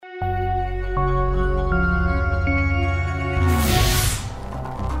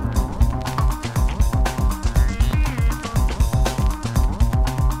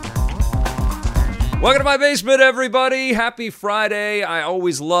Welcome to my basement, everybody. Happy Friday. I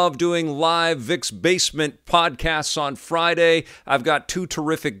always love doing live Vic's Basement podcasts on Friday. I've got two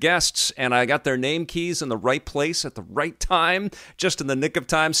terrific guests, and I got their name keys in the right place at the right time, just in the nick of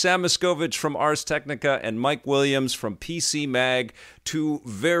time. Sam Miskovich from Ars Technica and Mike Williams from PC Mag. Two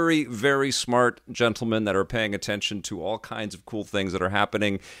very, very smart gentlemen that are paying attention to all kinds of cool things that are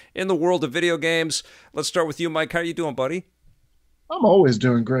happening in the world of video games. Let's start with you, Mike. How are you doing, buddy? I'm always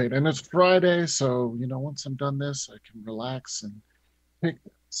doing great. And it's Friday, so, once I'm done this, I can relax and pick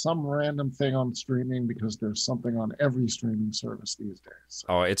some random thing on streaming because there's something on every streaming service these days.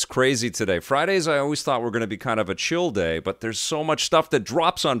 Oh, it's crazy today. Fridays, I always thought were going to be kind of a chill day, but there's so much stuff that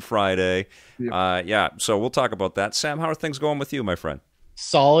drops on Friday. So we'll talk about that. Sam, how are things going with you, my friend?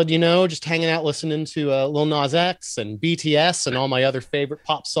 Solid, just hanging out, listening to Lil Nas X and BTS and all my other favorite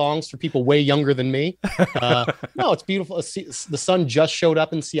pop songs for people way younger than me. No, it's beautiful. The sun just showed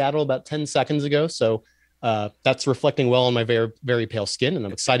up in Seattle about 10 seconds ago, so that's reflecting well on my very, very pale skin, and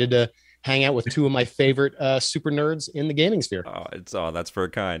I'm excited to hang out with two of my favorite super nerds in the gaming sphere. That's very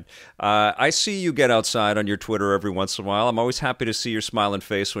kind. I see you get outside on your Twitter every once in a while. I'm always happy to see your smiling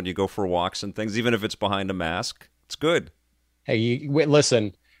face when you go for walks and things, even if it's behind a mask. It's good. Hey,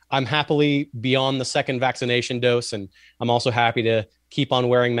 listen, I'm happily beyond the second vaccination dose, and I'm also happy to keep on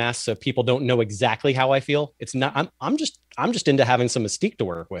wearing masks so people don't know exactly how I feel. It's not. I'm just into having some mystique to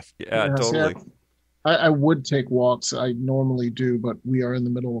work with. Yeah, totally. I would take walks. I normally do, but we are in the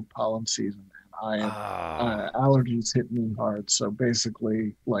middle of pollen season, and allergies hit me hard. So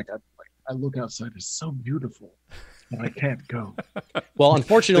basically, I look outside, it's so beautiful, and I can't go. Well,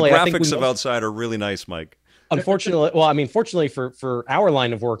 unfortunately, the graphics I think of outside are really nice, Mike. Fortunately for our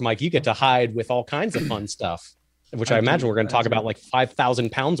line of work, Mike, you get to hide with all kinds of fun stuff, which I imagine we're going to talk about like 5,000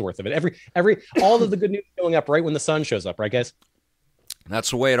 pounds worth of it. All of the good news going up right when the sun shows up, right, guys? That's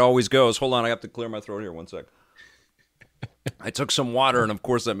the way it always goes. Hold on, I have to clear my throat here. 1 sec. I took some water, and of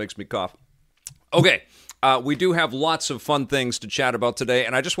course that makes me cough. Okay. We do have lots of fun things to chat about today,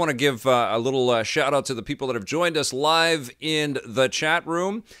 and I just want to give a little shout out to the people that have joined us live in the chat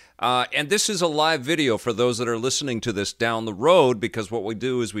room. And this is a live video for those that are listening to this down the road, because what we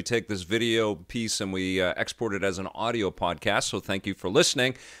do is we take this video piece and we export it as an audio podcast, so thank you for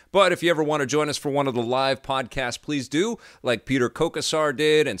listening. But if you ever want to join us for one of the live podcasts, please do, like Peter Kokasar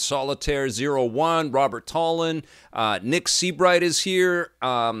did, and Solitaire01, Robert Tollin, Nick Seabright is here,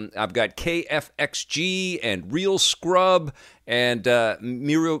 I've got KFXG and Real Scrub, and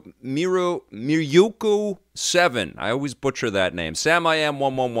Miryuko7. I always butcher that name. Sam I Am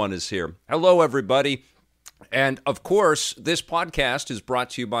 111 is here. Hello, everybody. And, of course, this podcast is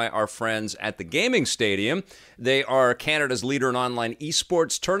brought to you by our friends at the Gaming Stadium. They are Canada's leader in online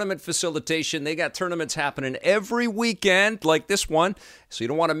esports tournament facilitation. They got tournaments happening every weekend like this one. So you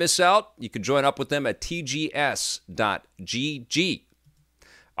don't want to miss out. You can join up with them at tgs.gg.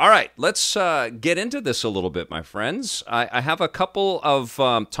 All right, let's get into this a little bit, my friends. I have a couple of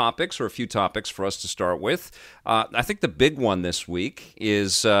topics, or a few topics for us to start with. I think the big one this week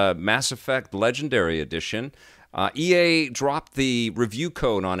is Mass Effect Legendary Edition. EA dropped the review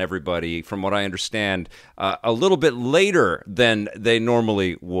code on everybody, from what I understand, a little bit later than they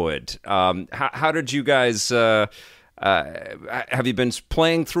normally would. How did you guys... have you been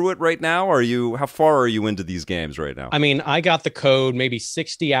playing through it right now? How far are you into these games right now? I mean, I got the code maybe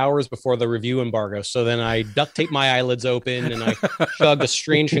 60 hours before the review embargo. So then I duct taped my eyelids open and I chugged a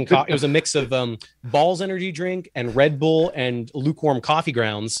strange concoction. It was a mix of Balls energy drink and Red Bull and lukewarm coffee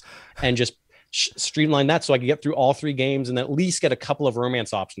grounds, and just streamline that so I could get through all three games and at least get a couple of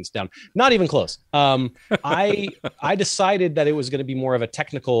romance options down. Not even close. I decided that it was going to be more of a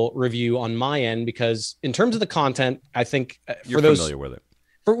technical review on my end, because in terms of the content, I think you're familiar with it.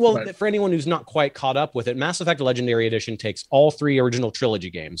 For anyone who's not quite caught up with it, Mass Effect Legendary Edition takes all three original trilogy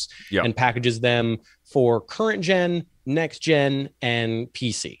games and packages them for current gen, next gen, and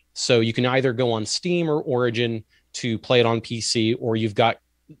PC. So you can either go on Steam or Origin to play it on PC, or you've got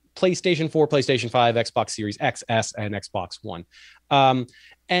PlayStation 4, PlayStation 5, Xbox Series X, S, and Xbox One.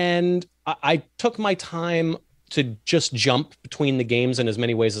 And I took my time to just jump between the games in as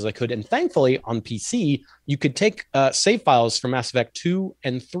many ways as I could. And thankfully, on PC, you could take save files from Mass Effect 2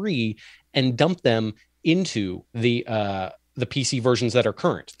 and 3 and dump them into the PC versions that are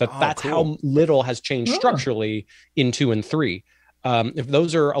current. That's cool. How little has changed structurally in 2 and 3. If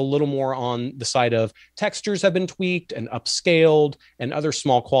those are a little more on the side of textures have been tweaked and upscaled and other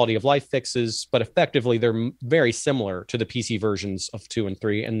small quality of life fixes, but effectively they're very similar to the PC versions of 2 and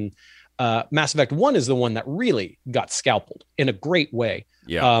 3. And Mass Effect 1 is the one that really got scalpeled in a great way.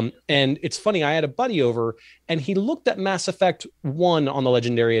 Yeah. And it's funny, I had a buddy over and he looked at Mass Effect 1 on the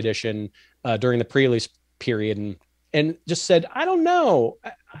Legendary Edition during the pre-release period and just said, I don't know.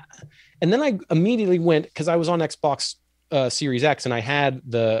 And then I immediately went, because I was on Xbox Series X and I had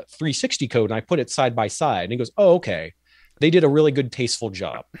the 360 code and I put it side by side. And he goes, oh, okay. They did a really good, tasteful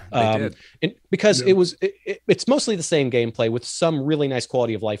job. And because it's mostly the same gameplay with some really nice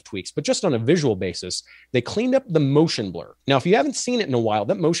quality of life tweaks, but just on a visual basis, they cleaned up the motion blur. Now, if you haven't seen it in a while,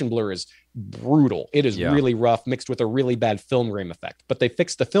 that motion blur is brutal. It is really rough, mixed with a really bad film grain effect. But they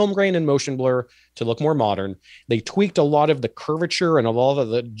fixed the film grain and motion blur to look more modern. They tweaked a lot of the curvature and a lot of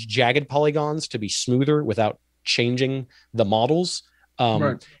the jagged polygons to be smoother without changing the models.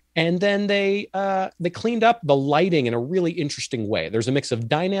 Right. And then they cleaned up the lighting in a really interesting way. There's a mix of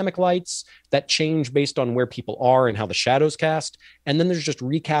dynamic lights that change based on where people are and how the shadows cast. And then there's just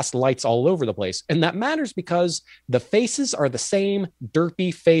recast lights all over the place. And that matters because the faces are the same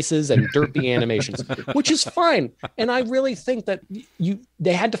derpy faces and derpy animations, which is fine. And I really think that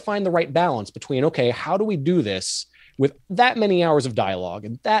they had to find the right balance between, okay, how do we do this with that many hours of dialogue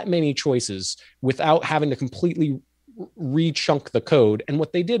and that many choices without having to completely re-chunk the code? And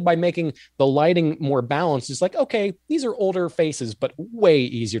what they did by making the lighting more balanced is like, okay, these are older faces, but way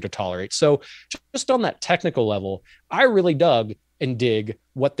easier to tolerate. So just on that technical level, I really dug and dig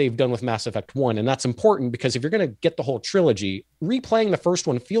what they've done with Mass Effect 1. And that's important because if you're going to get the whole trilogy, replaying the first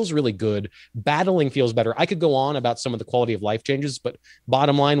one feels really good. Battling feels better. I could go on about some of the quality of life changes, but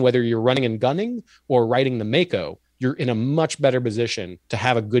bottom line, whether you're running and gunning or riding the Mako, you're in a much better position to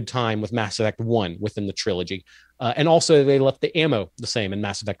have a good time with Mass Effect 1 within the trilogy. And also they left the ammo the same in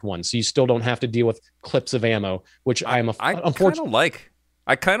Mass Effect 1. So you still don't have to deal with clips of ammo, which I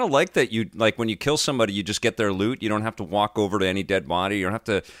kind of like that you, like when you kill somebody, you just get their loot. You don't have to walk over to any dead body. You don't have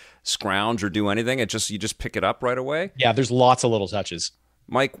to scrounge or do anything. You just pick it up right away. Yeah, there's lots of little touches.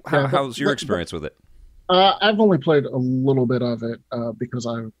 Mike, how's your experience with it? I've only played a little bit of it because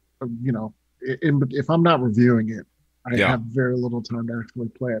if I'm not reviewing it, I have very little time to actually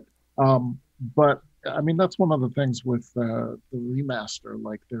play it. But I mean, that's one of the things with the remaster.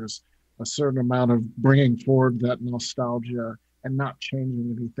 Like, there's a certain amount of bringing forward that nostalgia and not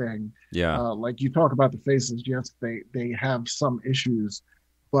changing anything. Yeah. Like you talk about the faces, yes, they have some issues,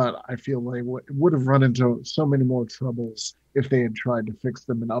 but I feel they would have run into so many more troubles if they had tried to fix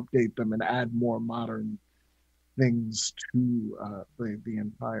them and update them and add more modern things to the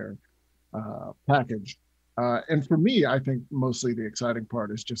entire package. And for me, I think mostly the exciting part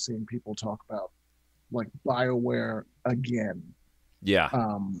is just seeing people talk about like BioWare again. Yeah.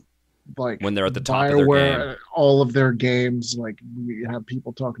 Like when they're at the top of their game. All of their games, like we have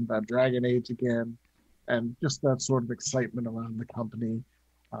people talking about Dragon Age again, and just that sort of excitement around the company.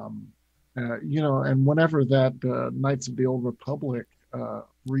 And whenever that Knights of the Old Republic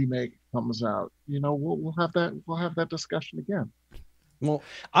remake comes out, we'll have that discussion again. Well,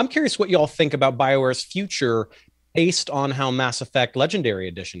 I'm curious what y'all think about BioWare's future based on how Mass Effect Legendary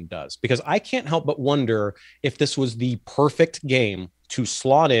Edition does, because I can't help but wonder if this was the perfect game to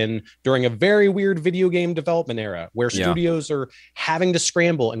slot in during a very weird video game development era where studios are having to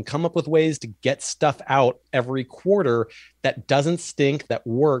scramble and come up with ways to get stuff out every quarter that doesn't stink, that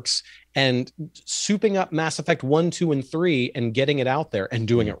works, and souping up Mass Effect 1, 2, and 3 and getting it out there and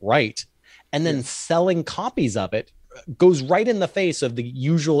doing it right, and then selling copies of it goes right in the face of the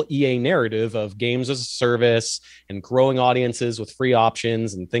usual EA narrative of games as a service and growing audiences with free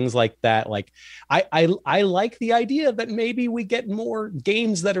options and things like that. Like, I like the idea that maybe we get more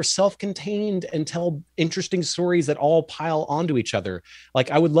games that are self-contained and tell interesting stories that all pile onto each other.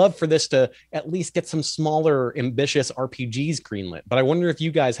 Like, I would love for this to at least get some smaller, ambitious RPGs greenlit. But I wonder if you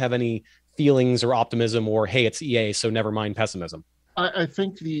guys have any feelings or optimism, or, hey, it's EA, so never mind pessimism. I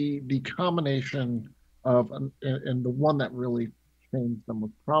think the combination of and the one that really changed them was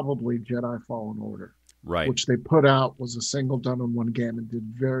probably Jedi Fallen Order, right? Which they put out was a single done in one game and did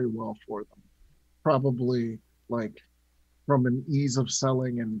very well for them. Probably, like, from an ease of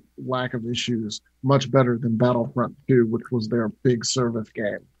selling and lack of issues, much better than Battlefront 2, which was their big service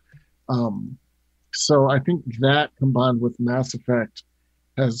game. So I think that combined with Mass Effect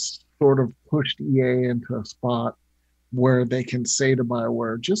has sort of pushed EA into a spot where they can say to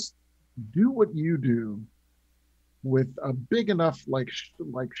BioWare, just do what you do with a big enough like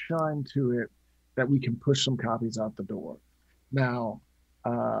shine to it that we can push some copies out the door. Now,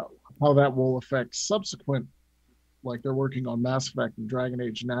 how that will affect subsequent, like they're working on Mass Effect and Dragon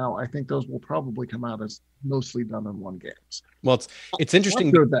Age now, I think those will probably come out as mostly done in one games. Well, it's interesting.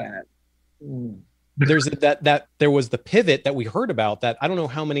 After that, there's that there was the pivot that we heard about that I don't know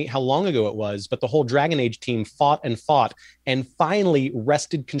how long ago it was, but the whole Dragon Age team fought and finally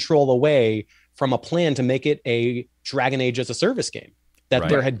wrested control away from a plan to make it a Dragon Age as a service game. that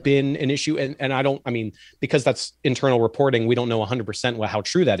there had been an issue. And because that's internal reporting, we don't know 100% how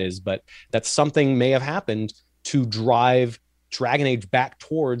true that is, but that something may have happened to drive Dragon Age back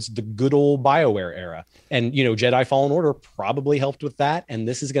towards the good old BioWare era. And, Jedi Fallen Order probably helped with that. And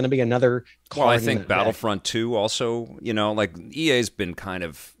this is going to be another card. Well, I think Battlefront 2 also, like EA's been kind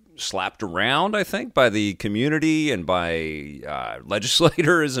of slapped around, I think, by the community and by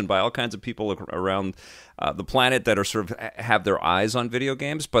legislators and by all kinds of people around the planet that are sort of have their eyes on video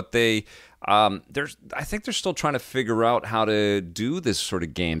games. But I think they're still trying to figure out how to do this sort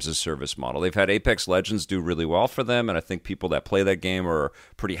of games as service model. They've had Apex Legends do really well for them, and I think people that play that game are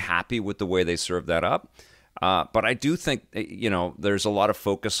pretty happy with the way they serve that up. But I do think, there's a lot of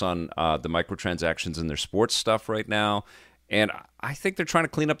focus on the microtransactions in their sports stuff right now. And I think they're trying to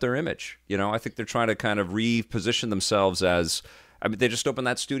clean up their image. I think they're trying to kind of reposition themselves as, they just opened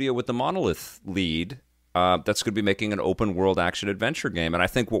that studio with the Monolith lead that's going to be making an open world action adventure game. And I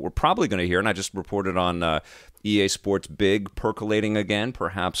think what we're probably going to hear, and I just reported on EA Sports Big percolating again,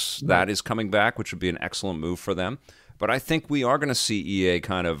 perhaps that is coming back, which would be an excellent move for them. But I think we are going to see EA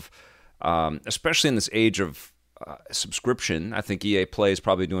kind of, especially in this age of subscription, I think EA Play is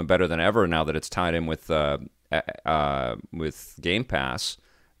probably doing better than ever now that it's tied in with Game Pass.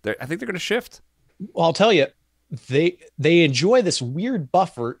 I think they're going to shift. Well, I'll tell you, they enjoy this weird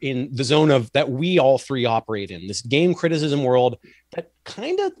buffer in the zone of that we all three operate in, this game criticism world that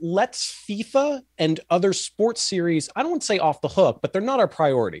kind of lets FIFA and other sports series, I don't want to say off the hook, but they're not our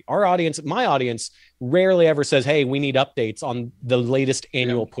priority. Our audience, my audience, rarely ever says, hey, we need updates on the latest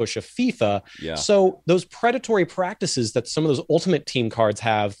annual push of FIFA. Yeah. So those predatory practices that some of those Ultimate Team cards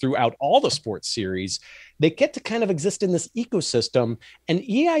have throughout all the sports series, they get to kind of exist in this ecosystem. And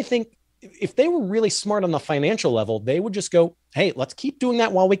EA, I think, if they were really smart on the financial level, they would just go, hey, let's keep doing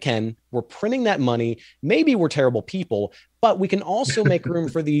that while we can. We're printing that money. Maybe we're terrible people, but we can also make room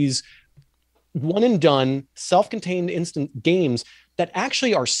for these one and done, self-contained instant games that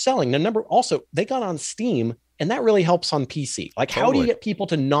actually are selling. Also, they got on Steam, and that really helps on PC. Like, totally. How do you get people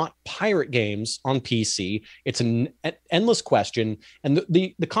to not pirate games on PC? It's an endless question. And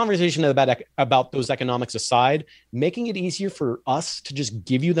the conversation about those economics aside, making it easier for us to just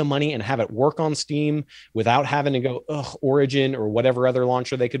give you the money and have it work on Steam without having to go, Origin or whatever other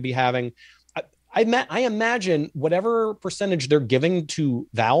launcher they could be having. I imagine whatever percentage they're giving to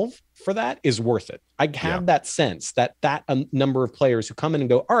Valve for that is worth it. I have that sense that number of players who come in and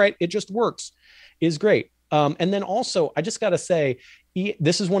go, all right, it just works, is great. And then also, I just got to say,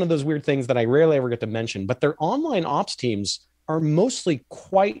 this is one of those weird things that I rarely ever get to mention, but their online ops teams are mostly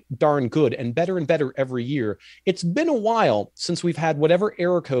quite darn good and better every year. It's been a while since we've had whatever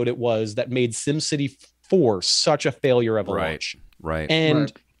error code it was that made SimCity 4 such a failure of a launch. Right.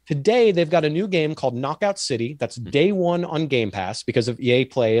 And today they've got a new game called Knockout City that's day one on Game Pass because of EA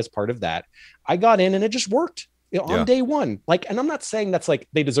Play as part of that. I got in and it just worked. On day one. And I'm not saying that's like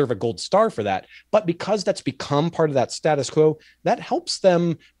they deserve a gold star for that, but because that's become part of that status quo, that helps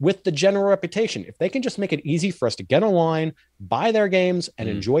them with the general reputation. If they can just make it easy for us to get online, buy their games, and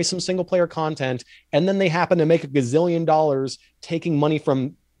enjoy some single player content, and then they happen to make $1 gazillion taking money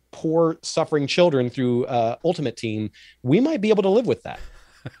from poor suffering children through Ultimate Team, we might be able to live with that.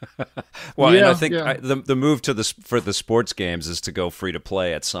 Well, and I think the move for the sports games is to go free to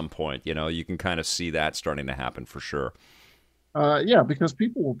play at some point. You can kind of see that starting to happen for sure. Because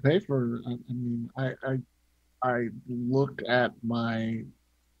people will pay for. I looked at my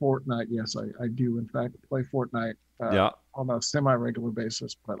Fortnite. Yes, I do in fact play Fortnite on a semi-regular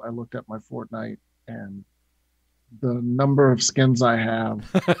basis. But I looked at my Fortnite and the number of skins I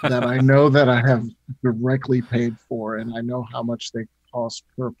have that I know that I have directly paid for, and I know how much they cost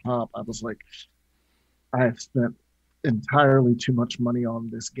per pop. I was like, I have spent entirely too much money on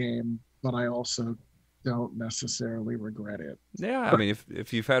this game, but I also don't necessarily regret it. Yeah, I mean,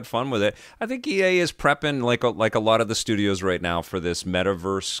 if you've had fun with it, I think EA is prepping like a lot of the studios right now for this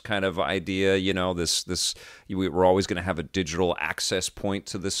metaverse kind of idea. We're always going to have a digital access point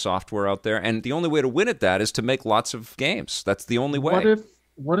to this software out there, and the only way to win at that is to make lots of games. That's the only way.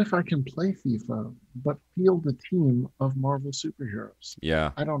 What if I can play FIFA but field a team of Marvel superheroes?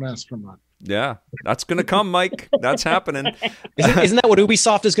 Yeah, I don't ask for much. Yeah, that's going to come, Mike. That's happening. Isn't that what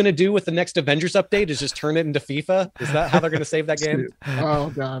Ubisoft is going to do with the next Avengers update? Is just turn it into FIFA? Is that how they're going to save that game? Oh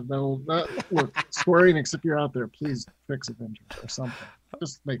God, no! Look, Square Enix, if you're out there, please fix Avengers or something.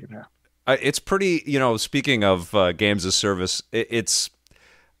 Just make it happen. It's pretty. Speaking of games as service,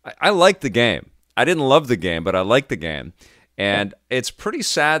 I like the game. I didn't love the game, but I like the game. And it's pretty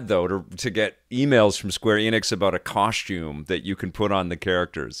sad, though, to get emails from Square Enix about a costume that you can put on the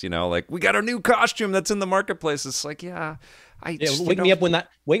characters. You know, like, we got a new costume that's in the marketplace. It's like, yeah, wake me up when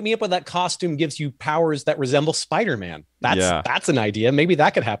that costume gives you powers that resemble Spider-Man. That's an idea. Maybe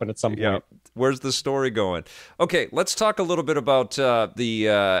that could happen at some point. Yeah. Where's the story going? Okay, let's talk a little bit about the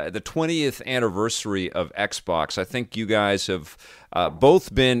 20th anniversary of Xbox. I think you guys have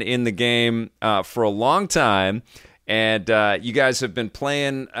both been in the game for a long time. And you guys have been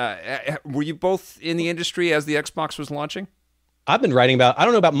playing. Were you both in the industry as the Xbox was launching? I've been writing about. I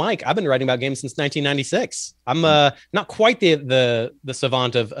don't know about Mike. I've been writing about games since 1996. I'm not quite the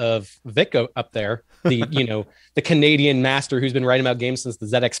savant of Vic up there. The the Canadian master who's been writing about games since the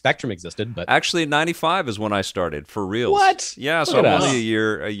ZX Spectrum existed. But actually, 95 is when I started for real. What? Yeah, so I'm only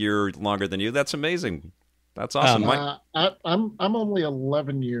a year longer than you. That's amazing. That's awesome. I'm only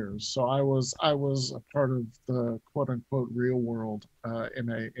 11 years, so I was a part of the quote unquote real world in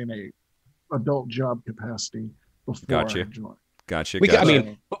a adult job capacity before I joined. Gotcha. I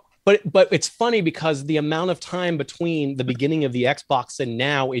mean, but it's funny because the amount of time between the beginning of the Xbox and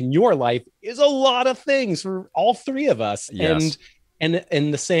now in your life is a lot of things for all three of us. Yes.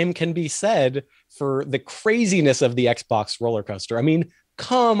 And the same can be said for the craziness of the Xbox roller coaster. I mean,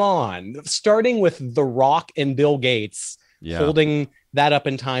 come on, starting with The Rock and Bill Gates holding that up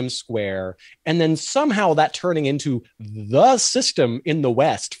in Times Square, and then somehow that turning into the system in the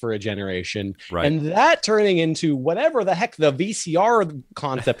West for a generation, and that turning into whatever the heck the VCR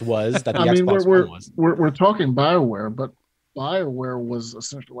concept was that the Xbox One was. We're talking BioWare, but BioWare was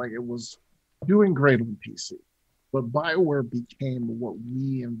essentially like it was doing great on PC. But BioWare became what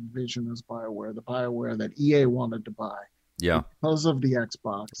we envision as BioWare, the BioWare that EA wanted to buy. Yeah, because of the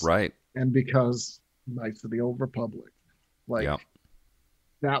Xbox, right, and because Knights of the Old Republic,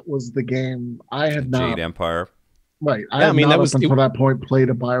 that was the game I had not. Jade Empire, right? That was until that point played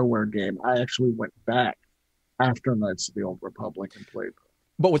a BioWare game. I actually went back after Knights of the Old Republic and played.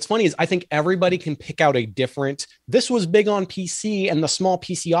 But what's funny is I think everybody can pick out a different. This was big on PC, and the small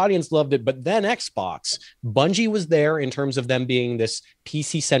PC audience loved it. But then Xbox, Bungie was there in terms of them being this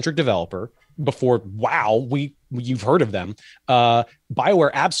PC centric developer. Before, you've heard of them. BioWare,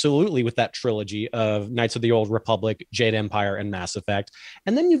 absolutely, with that trilogy of Knights of the Old Republic, Jade Empire, and Mass Effect.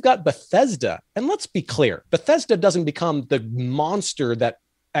 And then you've got Bethesda. And let's be clear, Bethesda doesn't become the monster that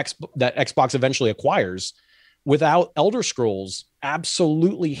Xbox eventually acquires without Elder Scrolls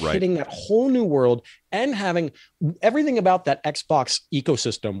absolutely hitting that whole new world and having everything about that Xbox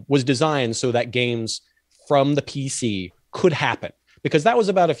ecosystem was designed so that games from the PC could happen. Because that was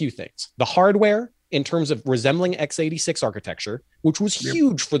about a few things. The hardware, in terms of resembling x86 architecture, which was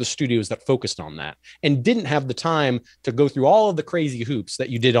huge for the studios that focused on that and didn't have the time to go through all of the crazy hoops that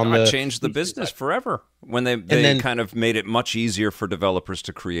you did on the... changed the business forever when they kind of made it much easier for developers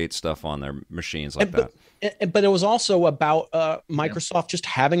to create stuff on their machines like that. But it was also about Microsoft just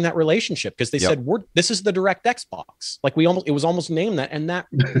having that relationship because they said, this is the direct Xbox. Like it was almost named that. And that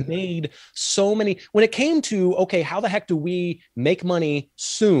made so many, when it came to, okay, how the heck do we make money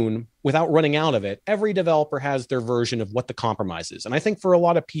soon without running out of it? Every developer has their version of what the compromise is. And I think for a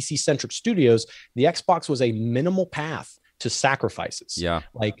lot of PC centric studios, the Xbox was a minimal path to sacrifices. Yeah.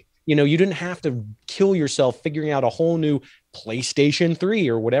 Like, you didn't have to kill yourself figuring out a whole new PlayStation 3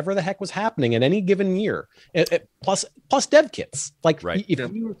 or whatever the heck was happening at any given year. Plus dev kits. Like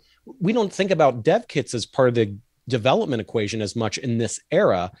we don't think about dev kits as part of the development equation as much in this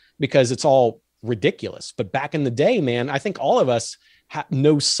era because it's all ridiculous. But back in the day, man, I think all of us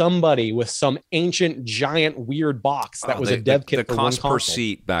know somebody with some ancient giant weird box that was a dev kit. The for cost one per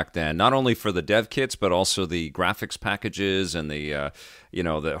seat back then, not only for the dev kits but also the graphics packages and the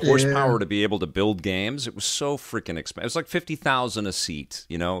the horsepower to be able to build games. It was so freaking expensive. It was like $50,000 a seat.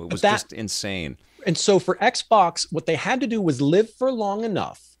 It was just insane. And so for Xbox, what they had to do was live for long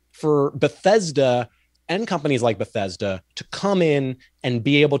enough for Bethesda and companies like Bethesda to come in and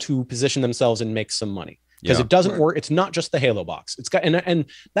be able to position themselves and make some money. Because it doesn't work. It's not just the Halo box. It's got and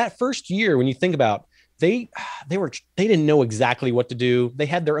that first year when you think about they didn't know exactly what to do. They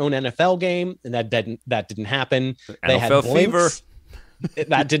had their own NFL game and that didn't happen. They had Blinks.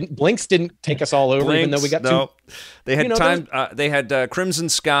 Blinks didn't take us all over, even though we got They had they had Crimson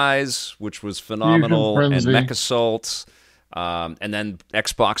Skies, which was phenomenal, and Mech Assault. And then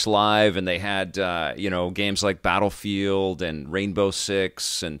Xbox Live, and they had games like Battlefield and Rainbow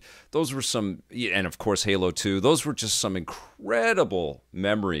Six, and those were some, and of course Halo 2. Those were just some incredible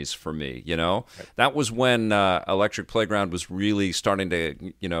memories for me. That was when Electric Playground was really starting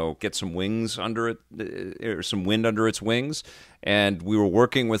to get some wings under it, or some wind under its wings, and we were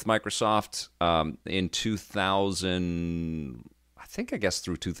working with Microsoft in 2000. I guess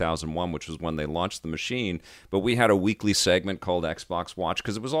through 2001, which was when they launched the machine, but we had a weekly segment called Xbox Watch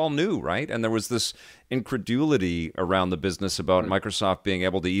because it was all new, right? And there was this incredulity around the business about Microsoft being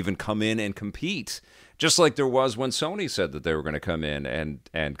able to even come in and compete, just like there was when Sony said that they were going to come in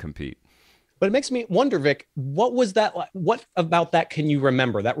and compete. But it makes me wonder, Vic, what was that like? What about that can you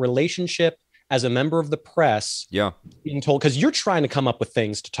remember, that relationship as a member of the press, being told, because you're trying to come up with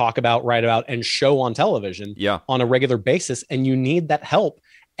things to talk about, write about, and show on television on a regular basis, and you need that help.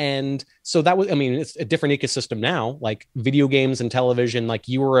 And so that was, it's a different ecosystem now, like video games and television. Like,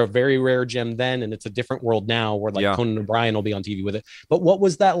 you were a very rare gem then, and it's a different world now where Conan O'Brien will be on TV with it. But what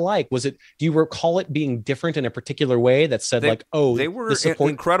was that like? Do you recall it being different in a particular way that said they were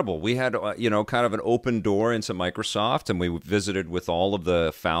incredible. We had, kind of an open door into Microsoft, and we visited with all of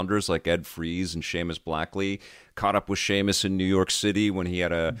the founders like Ed Fries and Seamus Blackley. Caught up with Seamus in New York City when he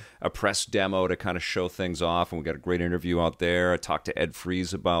had a press demo to kind of show things off, and we got a great interview out there. I talked to Ed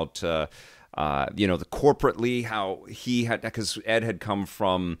Fries about, the corporately, how he had, because Ed had come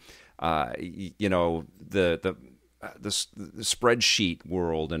from, the spreadsheet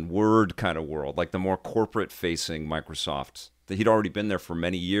world and Word kind of world, like the more corporate-facing Microsoft. That he'd already been there for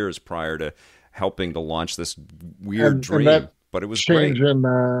many years prior to helping to launch this weird dream. But it was change great.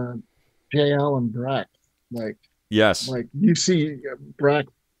 in J. Allen Brack. Yes. Like, you see Brack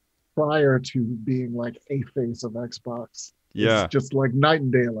prior to being like a face of Xbox. Yeah. It's just like night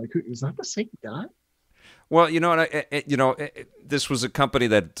and day. Like, is that the same guy? Well, this was a company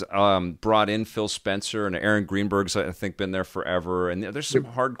that brought in Phil Spencer, and Aaron Greenberg's, I think, been there forever. And there's some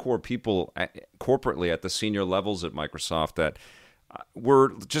hardcore people corporately at the senior levels at Microsoft that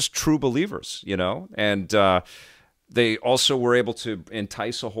were just true believers, and they also were able to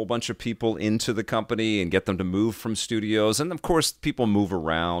entice a whole bunch of people into the company and get them to move from studios. And, of course, people move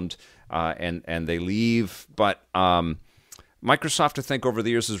around and they leave. But Microsoft, I think, over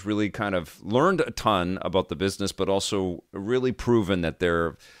the years has really kind of learned a ton about the business, but also really proven that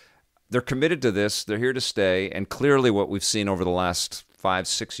they're committed to this. They're here to stay. And clearly what we've seen over the last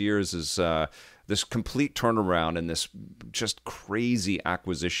 5-6 years is this complete turnaround and this just crazy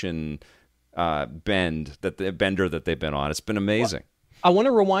acquisition bender that they've been on. It's been amazing. I want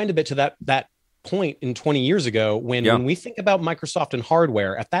to rewind a bit to that point in 20 years ago when we think about Microsoft and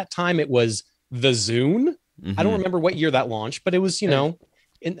hardware. At that time, it was the Zune. Mm-hmm. I don't remember what year that launched, but it was in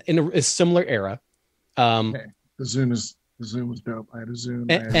a similar era. The Zune was dope. I had a Zune,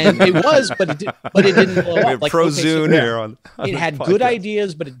 and it was, but it didn't blow up. Like, Zune here on it had good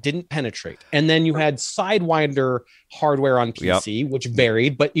ideas, but it didn't penetrate. And then you had Sidewinder hardware on PC, which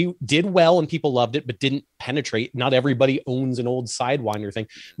varied, but you did well and people loved it, but didn't penetrate. Not everybody owns an old Sidewinder thing.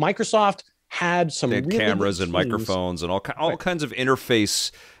 Microsoft had some really cameras and microphones and all kinds of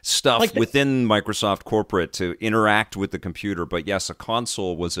interface stuff within Microsoft corporate to interact with the computer. But yes, a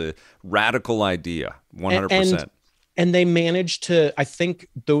console was a radical idea, 100%. And they managed to, I think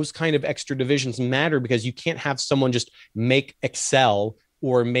those kind of extra divisions matter because you can't have someone just make Excel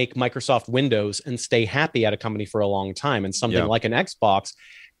or make Microsoft Windows and stay happy at a company for a long time. And something like an Xbox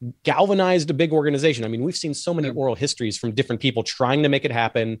galvanized a big organization. I mean, we've seen so many oral histories from different people trying to make it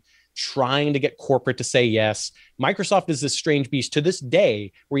happen, trying to get corporate to say yes. Microsoft is this strange beast to this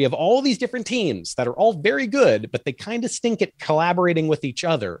day where you have all these different teams that are all very good, but they kind of stink at collaborating with each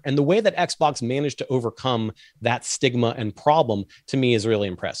other. And the way that Xbox managed to overcome that stigma and problem, to me, is really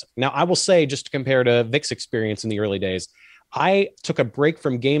impressive. Now, I will say, just to compare to Vic's experience in the early days, I took a break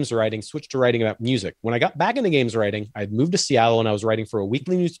from games writing, switched to writing about music. When I got back into games writing, I'd moved to Seattle and I was writing for a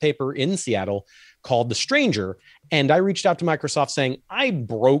weekly newspaper in Seattle called The Stranger. And I reached out to Microsoft saying, I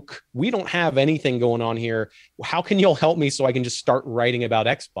broke. We don't have anything going on here. How can y'all help me so I can just start writing about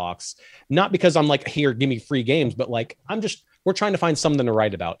Xbox? Not because I'm like, here, give me free games, but like, we're trying to find something to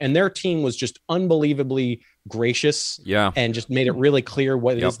write about. And their team was just unbelievably gracious and just made it really clear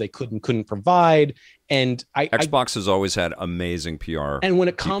what it is they couldn't provide. And Xbox has always had amazing PR. And when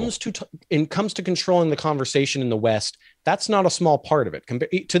it comes to controlling the conversation in the West, that's not a small part of it.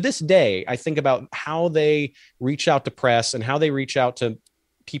 To this day, I think about how they reach out to press and how they reach out to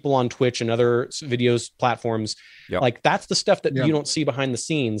people on Twitch and other videos platforms. Like, that's the stuff that you don't see behind the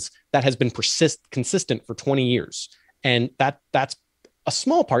scenes that has been consistent for 20 years. And that's a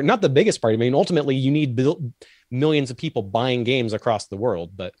small part, not the biggest part. I mean, ultimately, you need millions of people buying games across the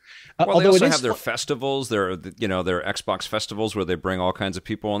world. But well, they also have their festivals, their Xbox festivals where they bring all kinds of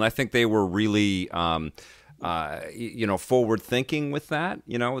people, and I think they were really forward thinking with that.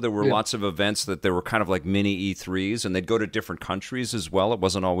 There were lots of events that they were kind of like mini E3s, and they'd go to different countries as well. It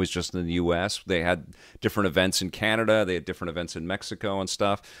wasn't always just in the US. They had different events in Canada, they had different events in Mexico and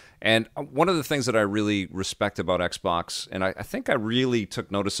stuff. And one of the things that I really respect about Xbox, and I think I really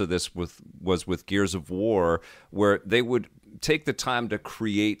took notice of this was with Gears of War, where they would take the time to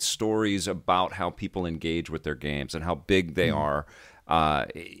create stories about how people engage with their games and how big they are.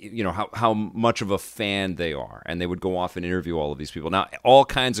 How much of a fan they are, and they would go off and interview all of these people. Now, all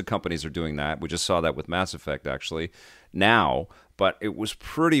kinds of companies are doing that. We just saw that with Mass Effect, actually, now, but it was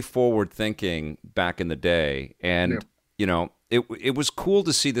pretty forward-thinking back in the day, and, it was cool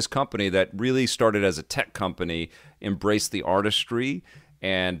to see this company that really started as a tech company embrace the artistry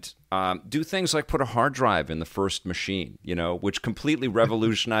and do things like put a hard drive in the first machine, which completely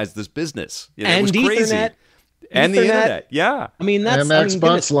revolutionized this business. And it was crazy. Ethernet. And the internet, yeah. I mean, that's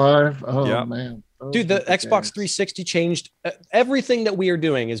Xbox Live. Oh, man. Dude, the Xbox 360 changed. Everything that we are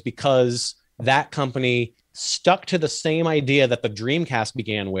doing is because that company stuck to the same idea that the Dreamcast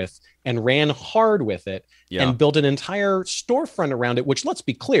began with and ran hard with it and built an entire storefront around it, which, let's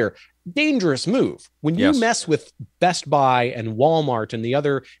be clear, dangerous move. When you mess with Best Buy and Walmart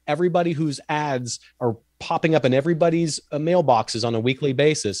and everybody whose ads are popping up in everybody's mailboxes on a weekly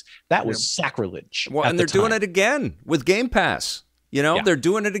basis, that was sacrilege. Well, and they're doing it again with Game Pass. They're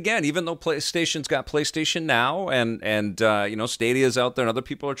doing it again, even though PlayStation's got PlayStation Now and Stadia's out there and other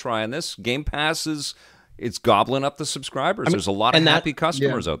people are trying this. Game Pass it's gobbling up the subscribers. There's a lot of happy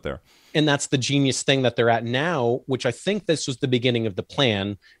customers out there. And that's the genius thing that they're at now, which I think this was the beginning of the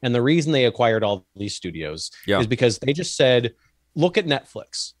plan. And the reason they acquired all these studios is because they just said, look at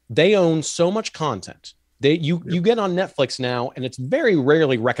Netflix. They own so much content. You get on Netflix now, and it's very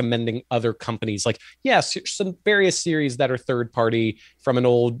rarely recommending other companies. Like, yes, some various series that are third party from an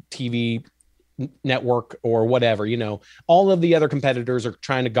old TV network or whatever. All of the other competitors are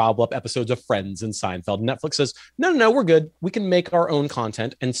trying to gobble up episodes of Friends and Seinfeld. Netflix says, no, we're good. We can make our own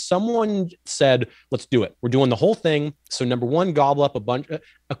content. And someone said, let's do it. We're doing the whole thing. So number one, gobble up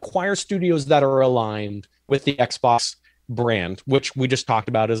acquire studios that are aligned with the Xbox brand, which we just talked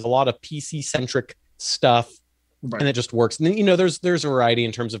about is a lot of PC centric stuff. Right. And it just works. And then, there's a variety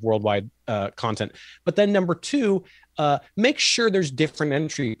in terms of worldwide content. But then number two, make sure there's different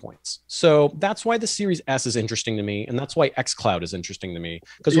entry points. So that's why the Series S is interesting to me. And that's why xCloud is interesting to me.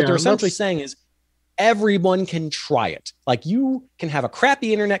 Because what they're essentially saying is everyone can try it. Like, you can have a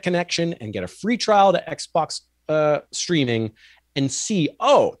crappy internet connection and get a free trial to Xbox streaming and see,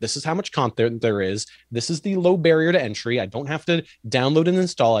 this is how much content there is. This is the low barrier to entry. I don't have to download and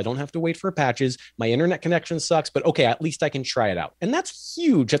install. I don't have to wait for patches. My internet connection sucks, but okay, at least I can try it out. And that's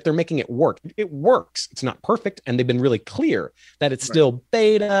huge that they're making it work. It works. It's not perfect. And they've been really clear that it's still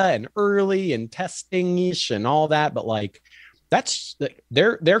beta and early and testing-ish and all that. But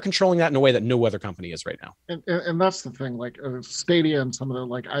they're controlling that in a way that no other company is right now. And that's the thing, Stadia and some of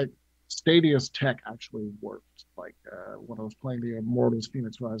the, Stadia's tech actually worked. When I was playing the Immortals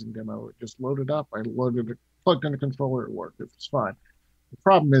Phoenix Rising demo, it just loaded up. I loaded it, plugged in a controller, it worked. It was fine. The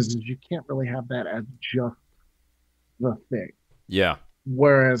problem is you can't really have that as just the thing. Yeah.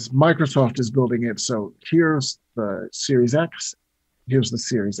 Whereas Microsoft is building it, so here's the Series X, here's the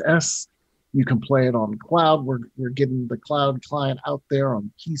Series S. You can play it on cloud. We're getting the cloud client out there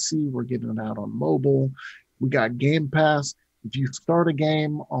on PC. We're getting it out on mobile. We got Game Pass. If you start a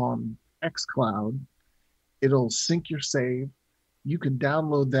game on xCloud, it'll sync your save. You can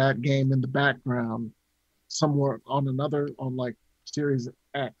download that game in the background somewhere on Series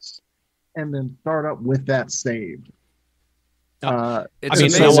X, and then start up with that save. Playing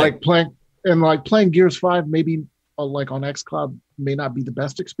Gears 5 maybe on xCloud may not be the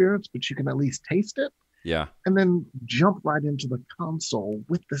best experience, but you can at least taste it. Yeah. And then jump right into the console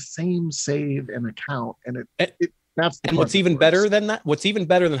with the same save and account, and what's even better than that, what's even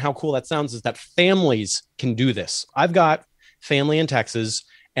better than how cool that sounds, is that families can do this. I've got family in Texas,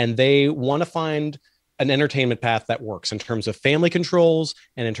 and they want to find an entertainment path that works in terms of family controls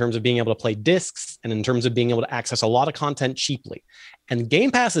and in terms of being able to play discs and in terms of being able to access a lot of content cheaply. And Game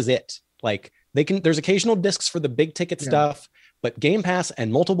Pass is it. There's occasional discs for the big ticket stuff, but Game Pass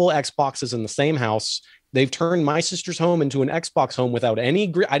and multiple Xboxes in the same house. They've turned my sister's home into an Xbox home without I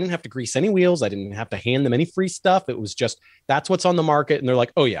didn't have to grease any wheels. I didn't have to hand them any free stuff. It was just, that's what's on the market. And they're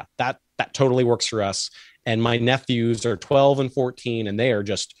like, oh yeah, that totally works for us. And my nephews are 12 and 14, and they are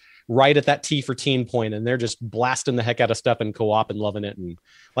just right at that T for teen point, and they're just blasting the heck out of stuff in co-op and loving it. And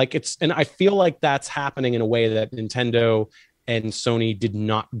and I feel like that's happening in a way that Nintendo and Sony did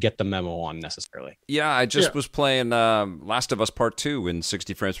not get the memo on necessarily. Yeah, I just was playing Last of Us Part 2 in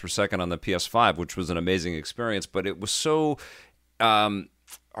 60 frames per second on the PS5, which was an amazing experience, but it was so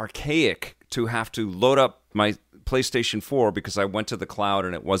archaic to have to load up my PlayStation 4 because I went to the cloud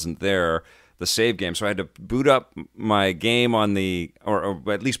and it wasn't there, the save game. So I had to boot up my game on the, or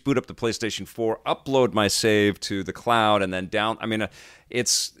at least boot up the PlayStation 4, upload my save to the cloud, and then down. I mean,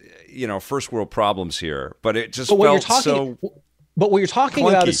 it's, first world problems here, but it just felt so. But what you're talking clunky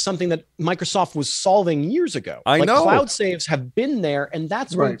about is something that Microsoft was solving years ago. I know. Cloud saves have been there, and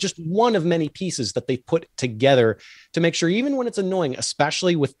that's just one of many pieces that they put together to make sure, even when it's annoying,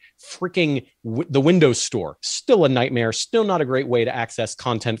 especially with freaking the Windows Store, still a nightmare, still not a great way to access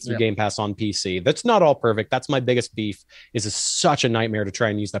content through Game Pass on PC. That's not all perfect. That's my biggest beef, is it's such a nightmare to try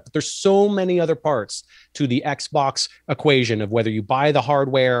and use that. But there's so many other parts to the Xbox equation of whether you buy the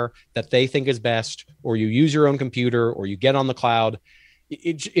hardware that they think is best, or you use your own computer, or you get on the cloud.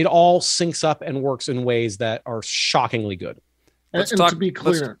 It all syncs up and works in ways that are shockingly good. To be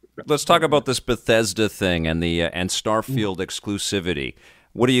clear, let's talk about this Bethesda thing and the and Starfield exclusivity.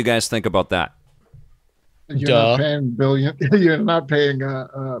 What do you guys think about that? You're not paying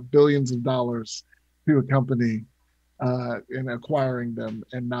billions of dollars to a company in acquiring them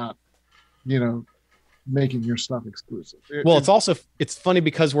and not, making your stuff exclusive. It's funny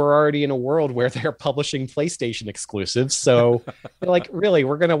because we're already in a world where they're publishing PlayStation exclusives. So really,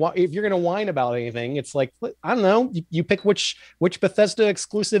 if you're gonna whine about anything, it's like, I don't know, you pick which Bethesda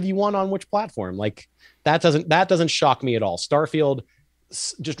exclusive you want on which platform. Like that doesn't shock me at all. Starfield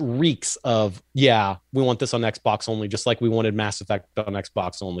just reeks of, we want this on Xbox only, just like we wanted Mass Effect on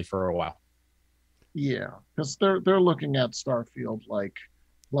Xbox only for a while. Yeah, because they're looking at Starfield like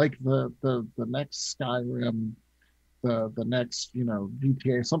the next Skyrim, the next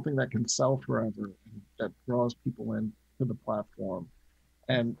GTA, something that can sell forever, that draws people in to the platform.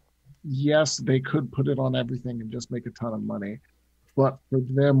 And yes, they could put it on everything and just make a ton of money, but for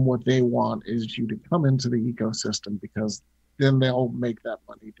them, what they want is you to come into the ecosystem, because then they'll make that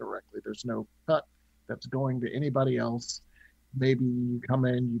money directly. There's no cut that's going to anybody else. Maybe you come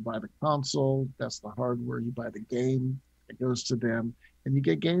in, you buy the console, that's the hardware, you buy the game, it goes to them, and you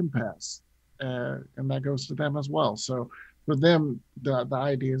get Game Pass, and that goes to them as well. So for them, the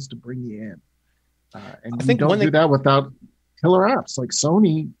idea is to bring you in, and you don't do that without killer apps like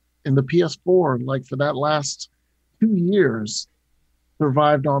Sony in the PS4. Like for that last 2 years,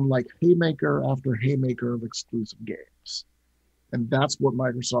 survived on like haymaker after haymaker of exclusive games, and that's what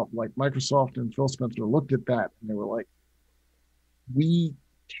Microsoft and Phil Spencer looked at that and they were like, we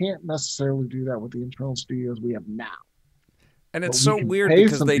can't necessarily do that with the internal studios we have now. And it's so weird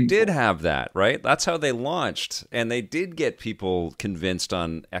because they did have that, right? That's how they launched, and they did get people convinced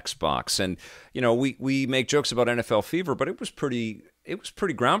on Xbox. And we make jokes about NFL Fever, but it was pretty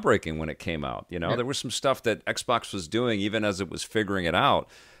groundbreaking when it came out. There was some stuff that Xbox was doing even as it was figuring it out,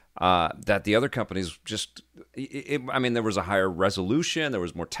 that the other companies just. There was a higher resolution, there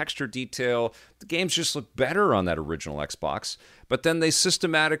was more texture detail. The games just looked better on that original Xbox. But then they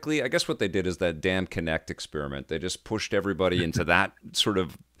systematically, I guess what they did is that damn Kinect experiment. They just pushed everybody into that sort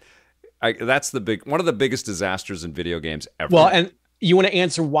of. That's one of the biggest disasters in video games ever. Well, and you want to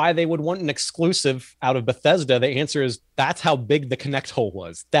answer why they would want an exclusive out of Bethesda? The answer is that's how big the Kinect hole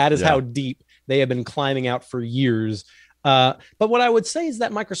was. That is how deep they have been climbing out for years. But what I would say is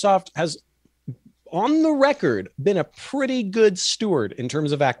that Microsoft has, on the record, been a pretty good steward in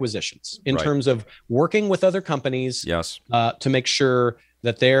terms of acquisitions, in terms of working with other companies to make sure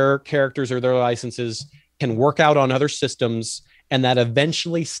that their characters or their licenses can work out on other systems, and that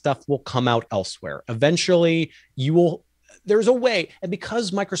eventually stuff will come out elsewhere. Eventually, there's a way. And because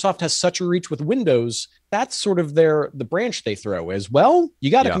Microsoft has such a reach with Windows, that's sort of the branch they throw is, well,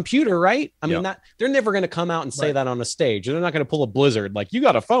 you got a computer, right? I mean, they're never going to come out and say that on a stage. They're not going to pull a Blizzard like, you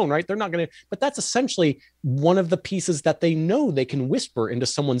got a phone, right? They're not going to, but that's essentially one of the pieces that they know they can whisper into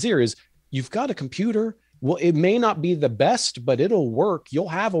someone's ear is, you've got a computer. Well, it may not be the best, but it'll work. You will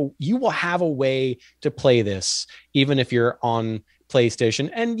have a way to play this, even if you're on PlayStation.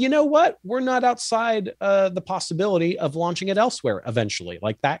 And you know what? We're not outside the possibility of launching it elsewhere eventually.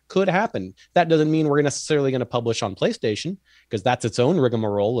 Like that could happen. That doesn't mean we're necessarily going to publish on PlayStation, because that's its own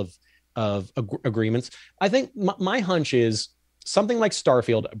rigmarole of agreements. I think my hunch is something like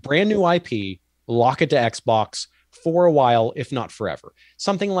Starfield, a brand new IP, lock it to Xbox for a while, if not forever.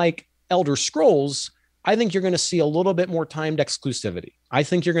 Something like Elder Scrolls, I think you're going to see a little bit more timed exclusivity. I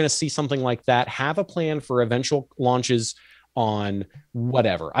think you're going to see something like that, have a plan for eventual launches on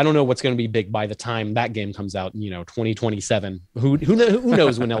whatever. I don't know what's going to be big by the time that game comes out, 2027. Who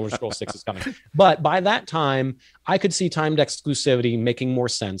knows when Elder Scrolls 6 is coming? But by that time, I could see timed exclusivity making more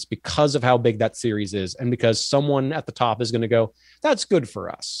sense because of how big that series is, and because someone at the top is going to go, that's good for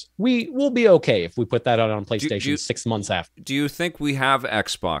us. Will be okay if we put that out on PlayStation 6 months after. Do you think we have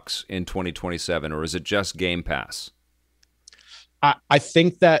Xbox in 2027, or is it just Game Pass? I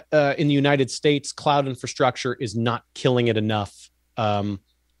think that in the United States, cloud infrastructure is not killing it enough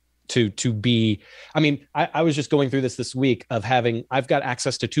to be. I mean, I was just going through this week of I've got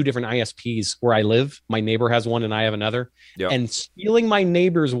access to 2 different ISPs where I live. My neighbor has one and I have another. Yep. And stealing my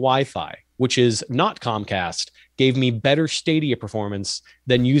neighbor's Wi-Fi, which is not Comcast, gave me better Stadia performance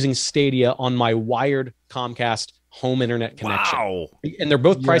than using Stadia on my wired Comcast home internet connection. Wow. And they're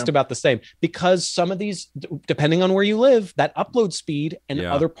both priced about the same, because some of these, depending on where you live, that upload speed and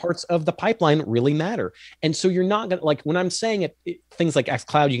other parts of the pipeline really matter. And so you're not going to, like, when I'm saying things like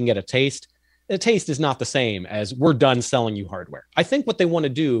xCloud, you can get a taste. A taste is not the same as we're done selling you hardware. I think what they want to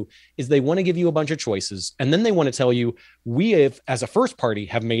do is they want to give you a bunch of choices, and then they want to tell you, we have, as a first party,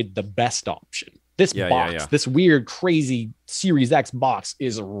 have made the best option. This box, this weird, crazy Series X box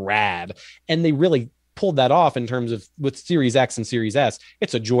is rad. And they really pulled that off in terms of with Series X and Series S.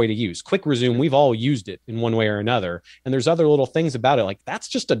 It's a joy to use. Quick Resume, we've all used it in one way or another. And there's other little things about it. Like, that's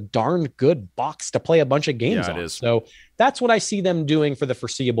just a darn good box to play a bunch of games on. It is. So that's what I see them doing for the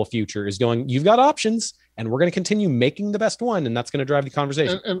foreseeable future, is going, you've got options and we're going to continue making the best one. And that's going to drive the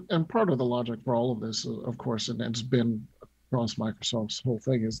conversation. And part of the logic for all of this, of course, and it's been across Microsoft's whole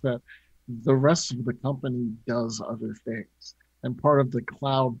thing, is that the rest of the company does other things. And part of the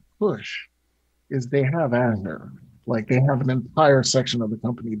cloud push is they have Azure. Like, they have an entire section of the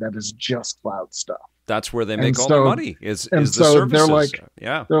company that is just cloud stuff. That's where they make all their money, is the services.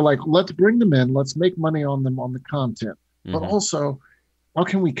 They're like, let's bring them in, let's make money on them on the content. Mm-hmm. But also, how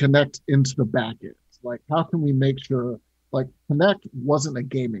can we connect into the back end? Like, how can we make sure, like, Connect wasn't a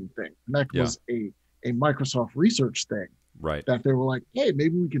gaming thing. Connect was a Microsoft research thing. Right. That they were like, hey,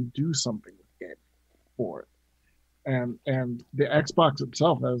 maybe we can do something with gaming for it. And the Xbox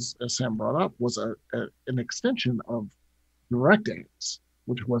itself, as Sam brought up, was an extension of DirectX,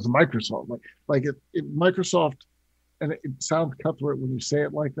 which was Microsoft. Microsoft, and it sounds cutthroat when you say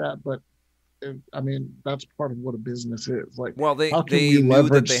it like that, but that's part of what a business is. Like, well, they knew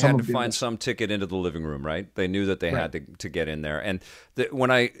that they had to find some ticket into the living room, right? They knew that they had to get in there. And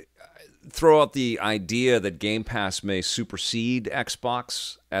when I throw out the idea that Game Pass may supersede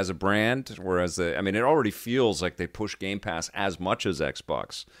Xbox as a brand, whereas it already feels like they push Game Pass as much as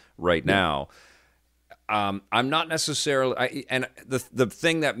Xbox right now. I'm not necessarily, and the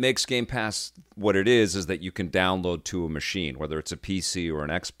thing that makes Game Pass what it is that you can download to a machine, whether it's a PC or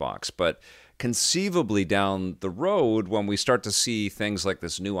an Xbox. But conceivably down the road, when we start to see things like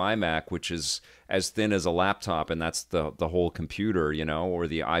this new iMac, which is as thin as a laptop, and that's the whole computer, or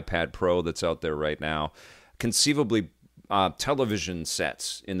the iPad Pro that's out there right now, conceivably television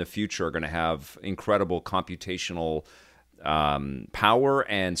sets in the future are going to have incredible computational power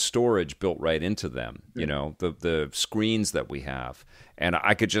and storage built right into them, the screens that we have. And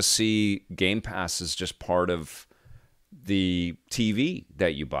I could just see Game Pass as just part of the TV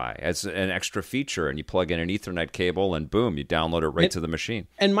that you buy as an extra feature, and you plug in an Ethernet cable and boom, you download it right to the machine.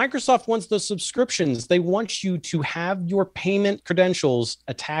 And Microsoft wants those subscriptions. They want you to have your payment credentials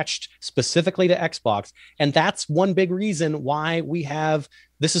attached specifically to Xbox. And that's one big reason why we have,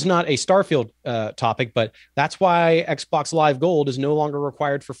 this is not a Starfield topic, but that's why Xbox Live Gold is no longer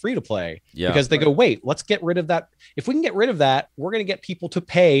required for free to play. Because they go, wait, let's get rid of that. If we can get rid of that, we're going to get people to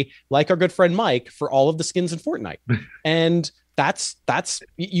pay, like our good friend Mike, for all of the skins in Fortnite. And that's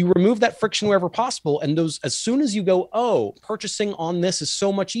you remove that friction wherever possible. And those, as soon as you go, oh, purchasing on this is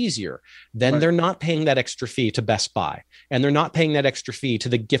so much easier, then they're not paying that extra fee to Best Buy, and they're not paying that extra fee to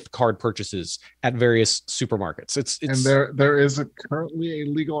the gift card purchases at various supermarkets. It's and there is currently a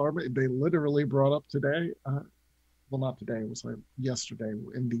legal argument. They literally brought up today, well, not today, it was like yesterday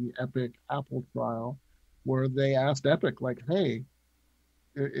in the Epic Apple trial, where they asked Epic, like, hey,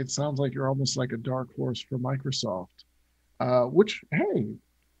 it sounds like you're almost like a dark horse for Microsoft. Which, hey,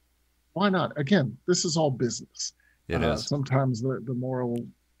 why not? Again, this is all business. It is. Sometimes the moral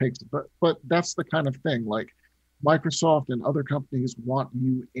takes, but that's the kind of thing. Like, Microsoft and other companies want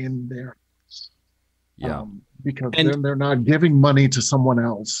you in there. Because then they're not giving money to someone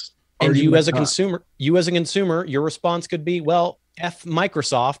else. And you as a consumer, your response could be, well, F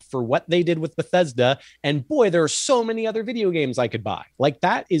Microsoft for what they did with Bethesda. And boy, there are so many other video games I could buy. Like,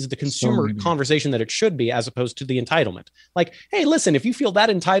 that is the consumer conversation that it should be, as opposed to the entitlement. Like, hey, listen, if you feel that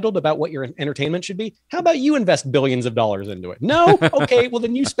entitled about what your entertainment should be, how about you invest billions of dollars into it? No? Okay, well,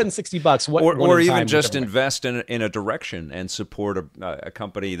 then you spend $60. Or even just invest in a direction and support a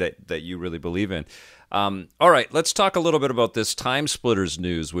company that you really believe in. All right, let's talk a little bit about this Time Splitters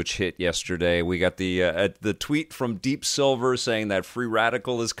news, which hit yesterday. We got the tweet from Deep Silver saying that Free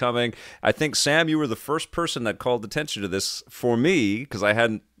Radical is coming. I think, Sam, you were the first person that called attention to this for me, because I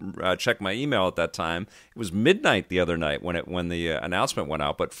hadn't checked my email at that time. It was midnight the other night when the announcement went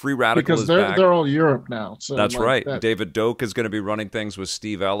out, but Free Radical is back. They're all Europe now. So that's right. David Doak is going to be running things with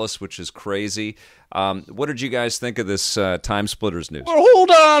Steve Ellis, which is crazy. What did you guys think of this Time Splitters news? Well,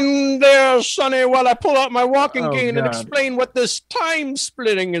 hold on there, Sonny, while I pull out my walking cane and explain what this time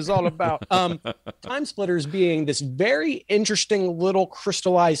splitting is all about. Time Splitters being this very interesting little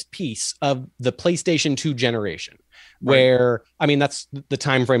crystallized piece of the PlayStation 2 generation. Right. Where, I mean, that's the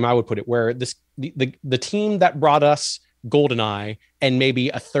time frame I would put it, where the team that brought us GoldenEye and maybe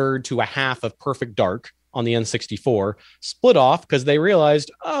a third to a half of Perfect Dark on the N64 split off because they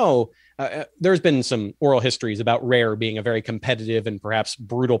realized, there's been some oral histories about Rare being a very competitive and perhaps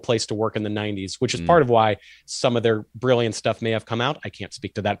brutal place to work in the 90s, which is part of why some of their brilliant stuff may have come out. I can't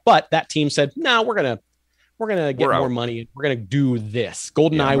speak to that, but that team said, no, we're gonna get more money. We're gonna do this.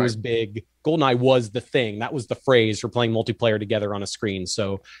 GoldenEye was big. GoldenEye was the thing. That was the phrase for playing multiplayer together on a screen.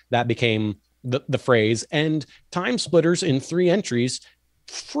 So that became the phrase. And Time Splitters in 3 entries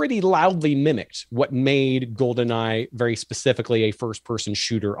pretty loudly mimicked what made GoldenEye very specifically a first-person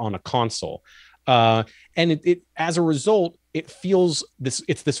shooter on a console. And it as a result, it feels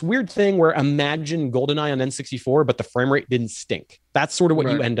it's this weird thing where imagine GoldenEye on N64, but the frame rate didn't stink. That's sort of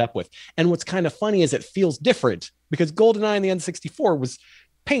what you end up with. And what's kind of funny is it feels different because GoldenEye on the N64 was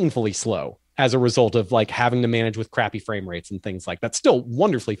painfully slow as a result of like having to manage with crappy frame rates and things like that. Still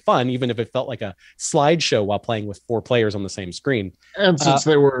wonderfully fun, even if it felt like a slideshow while playing with 4 players on the same screen. And since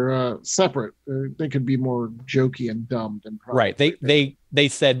they were separate, they could be more jokey and dumb than probably. Right. They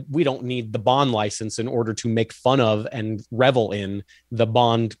said we don't need the Bond license in order to make fun of and revel in the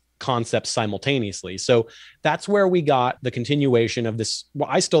Bond concepts simultaneously. So that's where we got the continuation of this, what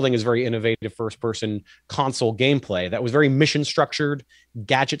I still think is very innovative first-person console gameplay that was very mission structured,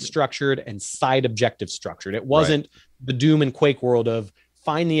 gadget structured, and side objective structured. It wasn't the Doom and Quake world of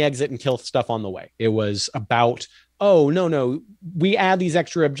find the exit and kill stuff on the way. It was about, no, we add these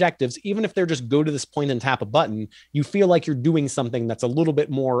extra objectives. Even if they're just go to this point and tap a button, you feel like you're doing something that's a little bit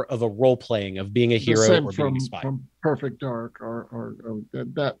more of a role-playing of being a hero or being a spy. From Perfect Dark or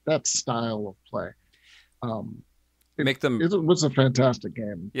that style of play. It was a fantastic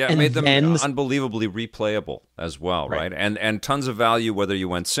game. Yeah, it made them unbelievably replayable as well, right? And tons of value whether you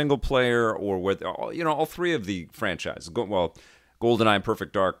went single player or with all 3 of the franchises. GoldenEye and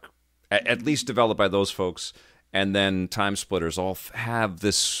Perfect Dark, at least developed by those folks, and then Time Splitters all have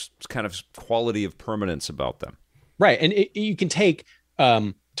this kind of quality of permanence about them. Right, and you can take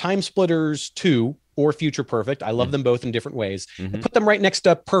Time Splitters 2 or Future Perfect. I love them both in different ways. And put them right next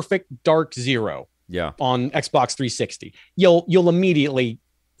to Perfect Dark Zero. Yeah, on Xbox 360, you'll immediately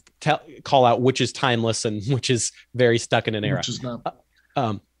call out which is timeless and which is very stuck in an era. Which is not.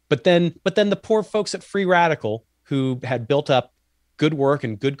 But then the poor folks at Free Radical who had built up good work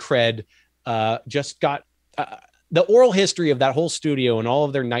and good cred just got the oral history of that whole studio and all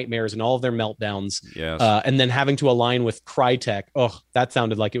of their nightmares and all of their meltdowns. Yes. And then having to align with Crytek. Oh, that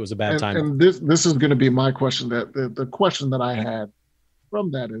sounded like it was a bad time. And this is going to be my question. That the question that I had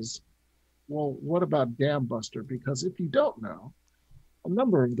from that is, well, what about Dambuster? Because if you don't know, a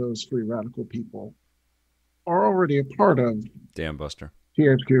number of those Free Radical people are already a part of Dambuster.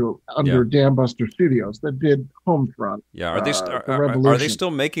 THQ under Dambuster Studios that did Homefront. Yeah, are they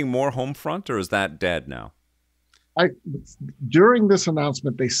still making more Homefront, or is that dead now? During this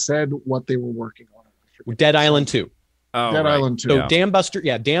announcement, they said what they were working on. Dead Island 2. Oh, Dead Island 2. So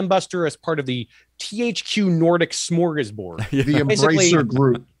Dambuster as part of the THQ Nordic smorgasbord. The Embracer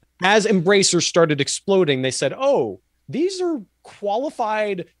group. As Embracer started exploding, they said, these are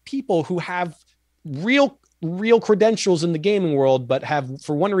qualified people who have real credentials in the gaming world, but have,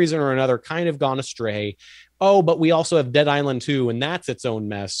 for one reason or another, kind of gone astray. But we also have Dead Island 2, and that's its own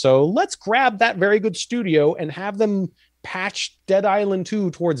mess. So let's grab that very good studio and have them patch Dead Island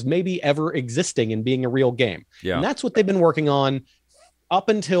 2 towards maybe ever existing and being a real game. Yeah. And that's what they've been working on up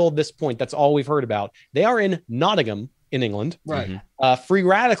until this point. That's all we've heard about. They are in Nottingham in England. Right. Free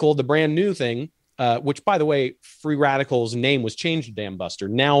Radical, the brand new thing, which, by the way, Free Radical's name was changed to Dam Buster.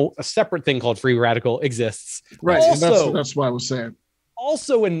 Now a separate thing called Free Radical exists. Right. Also, and that's why I was saying.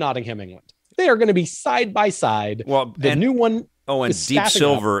 Also in Nottingham, England. They are going to be side by side. Well, the new one. Oh, and Deep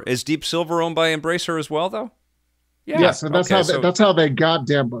Silver. Is Deep Silver owned by Embracer as well, though? Yeah. Yes, and that's how they got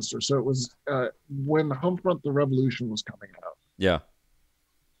Dam Buster. So it was when Homefront: The Revolution was coming out. Yeah.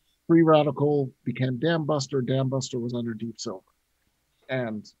 Free Radical became Dam Buster. Dam Buster was under Deep Silver,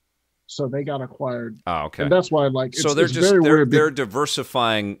 and so they got acquired. Oh, okay. And that's why, so they're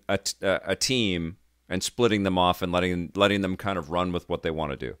diversifying a team and splitting them off and letting them kind of run with what they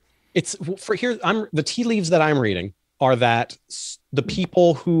want to do. It's for here. The tea leaves that I'm reading are that the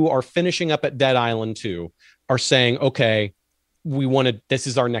people who are finishing up at Dead Island 2 are saying, okay, this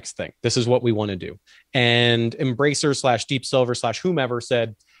is our next thing. This is what we want to do. And Embracer / Deep Silver / whomever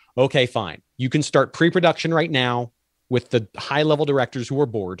said, okay, fine. You can start pre-production right now with the high level directors who are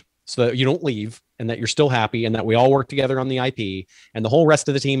bored so that you don't leave and that you're still happy and that we all work together on the IP, and the whole rest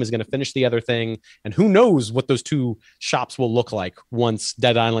of the team is going to finish the other thing. And who knows what those two shops will look like once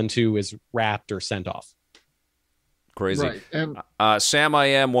Dead Island 2 is wrapped or sent off. Crazy. Right. And Sam I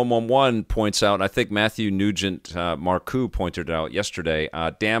Am 111 points out, and I think Matthew Nugent Marcoux pointed out yesterday,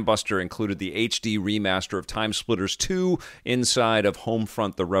 Dam Buster included the HD remaster of Time Splitters 2 inside of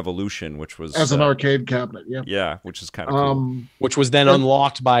Homefront: The Revolution, which was as an arcade cabinet. Yeah. Yeah, which is kind of cool. Which was then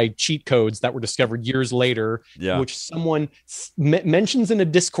unlocked by cheat codes that were discovered years later, which someone mentions in a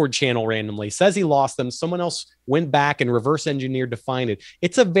Discord channel randomly, says he lost them. Someone else went back and reverse engineered to find it.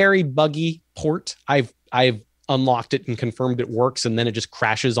 It's a very buggy port. I've unlocked it and confirmed it works, and then it just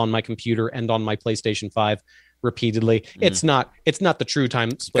crashes on my computer and on my PlayStation 5 repeatedly. It's not the true Time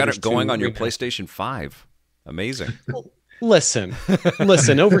Splitters. Got it going on your PlayStation 5. Amazing. Listen,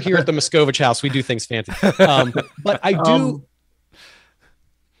 over here at the Miskovich house, we do things fancy. But I do.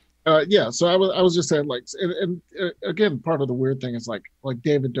 So I was just saying, and again, part of the weird thing is like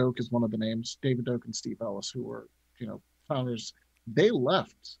David Doak is one of the names. David Doak and Steve Ellis, who were founders, they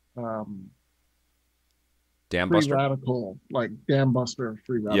left. Dam Free Buster? Radical, like Dam Buster,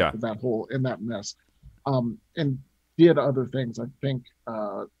 Free Radical, that mess, and did other things. I think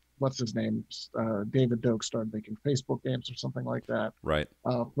what's his name? David Doak started making Facebook games or something like that, right?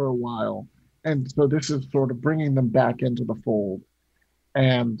 For a while, and so this is sort of bringing them back into the fold,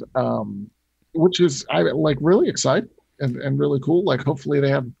 and which is really exciting and really cool. Like hopefully they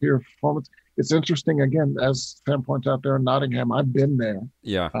have a peer performance. It's interesting, again, as Sam points out there in Nottingham. I've been there.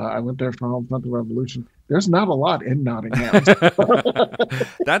 Yeah, I went there for Homefront: The Revolution. There's not a lot in Nottingham.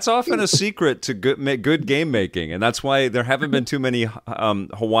 That's often a secret to good game making, and that's why there haven't been too many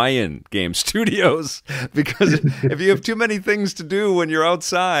Hawaiian game studios, because if you have too many things to do when you're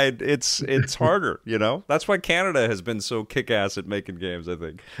outside, it's harder. That's why Canada has been so kick-ass at making games, I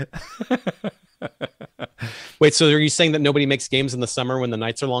think. Wait, so are you saying that nobody makes games in the summer when the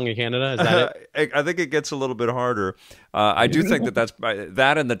nights are long in Canada? Is that it? I think it gets a little bit harder. I do think that's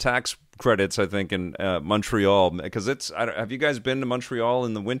that, and the tax credits, I think, in Montreal, because have you guys been to Montreal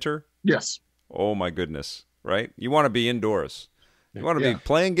in the winter? Yes. Oh my goodness, right? You want to be indoors. You want to be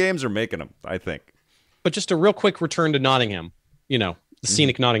playing games or making them, I think. But just a real quick return to Nottingham, the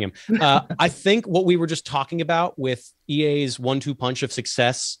scenic Nottingham. I think what we were just talking about with EA's 1-2 punch of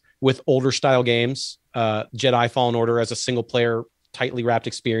success with older style games, Jedi Fallen Order as a single player, tightly wrapped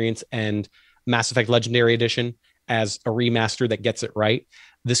experience, and Mass Effect Legendary Edition as a remaster that gets it right.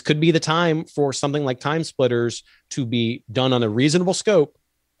 This could be the time for something like Time Splitters to be done on a reasonable scope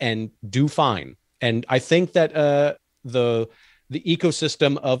and do fine. And I think that the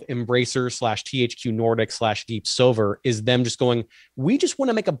ecosystem of Embracer / THQ Nordic / Deep Silver is them just going, we just want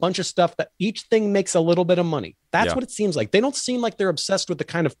to make a bunch of stuff that each thing makes a little bit of money. That's what it seems like. They don't seem like they're obsessed with the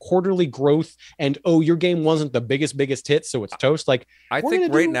kind of quarterly growth and, your game wasn't the biggest hit, so it's toast. Like, I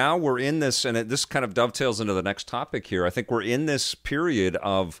think right now we're in this, and this kind of dovetails into the next topic here. I think we're in this period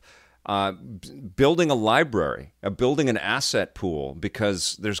of building a library, building an asset pool,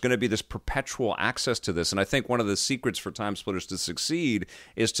 because there's going to be this perpetual access to this. And I think one of the secrets for Time Splitters to succeed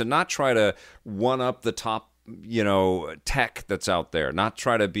is to not try to one up the top tech that's out there, not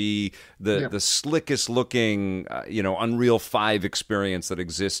try to be the slickest looking Unreal 5 experience that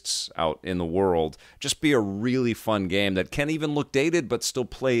exists out in the world. Just be a really fun game that can even look dated but still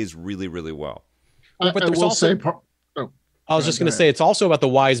plays really, really well. But there's also I was just going to say, it's also about the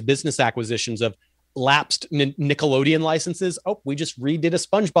wise business acquisitions of lapsed Nickelodeon licenses. Oh, we just redid a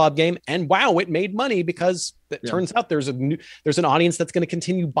SpongeBob game, and wow, it made money because it turns out there's an audience that's going to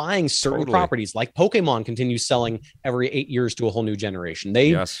continue buying certain properties, like Pokemon continues selling every 8 years to a whole new generation.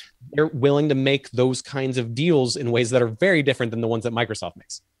 They're willing to make those kinds of deals in ways that are very different than the ones that Microsoft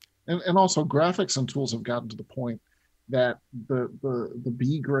makes. and also graphics and tools have gotten to the point that the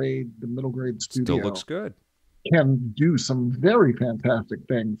B grade, the middle grade studio still looks good, can do some very fantastic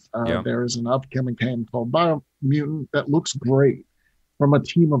things. Yeah. There is an upcoming game called Biomutant that looks great from a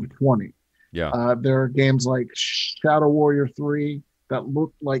team of 20. Yeah. There are games like Shadow Warrior 3 that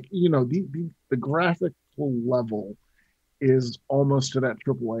look like, the graphical level is almost to that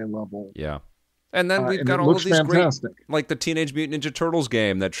AAA level. Yeah. And then we've got all of these fantastic, great, like the Teenage Mutant Ninja Turtles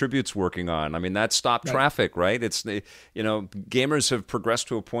game that Tribute's working on. I mean, that stopped traffic, right? It's, gamers have progressed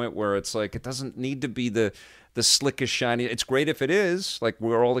to a point where it's like, it doesn't need to be the slickest, shiny. It's great if it is. Like,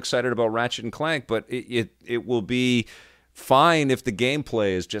 we're all excited about Ratchet and Clank, but it will be fine if the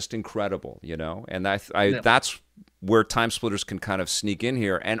gameplay is just incredible, And that's where Time Splitters can kind of sneak in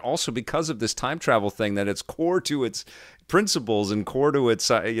here. And also because of this time travel thing, that it's core to its principles and core to its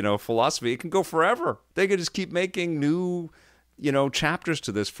philosophy, it can go forever. They could just keep making new chapters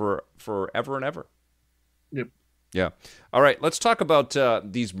to this for forever and ever. Yep. Yeah. All right, let's talk about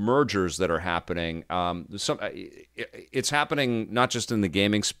these mergers that are happening. It's happening not just in the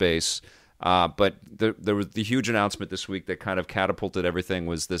gaming space, but there was the huge announcement this week that kind of catapulted everything,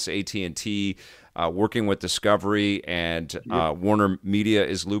 was this AT&T working with Discovery, and Warner Media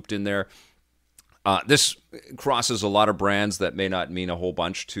is looped in there. This crosses a lot of brands that may not mean a whole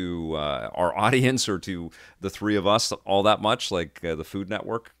bunch to our audience or to the three of us all that much, like the Food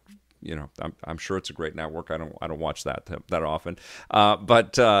Network. I'm sure it's a great network. I don't watch that often.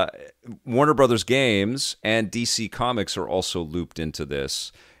 But Warner Brothers Games and DC Comics are also looped into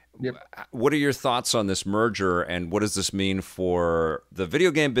this. Yep. What are your thoughts on this merger, and what does this mean for the video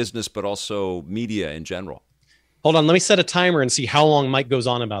game business, but also media in general? Hold on, let me set a timer and see how long Mike goes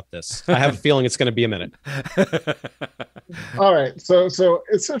on about this. I have a feeling it's going to be a minute. All right. So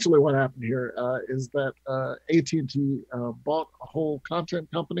essentially what happened here is that AT&T bought a whole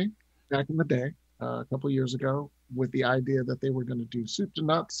content company back in the day, a couple of years ago, with the idea that they were going to do soup to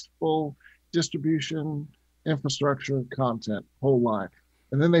nuts, full distribution, infrastructure, content, whole line.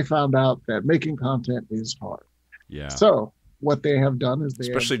 And then they found out that making content is hard. Yeah. So what they have done is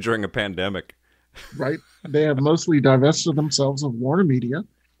especially during a pandemic. Right. They have mostly divested themselves of Warner Media,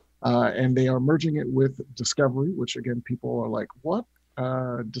 and they are merging it with Discovery, which again, people are like, what?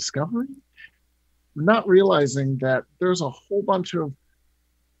 Discovery? Not realizing that there's a whole bunch of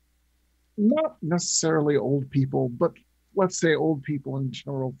not necessarily old people, but let's say old people in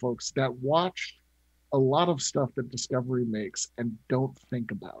general, folks that watch a lot of stuff that Discovery makes and don't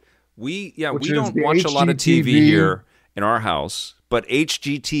think about it. We don't watch a lot of TV here in our house, but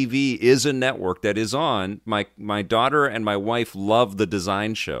HGTV is a network that is on. My daughter and my wife love the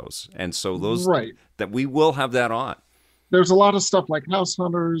design shows, and so those that we will have that on. There's a lot of stuff like House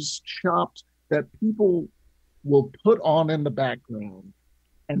Hunters, Chopped, that people will put on in the background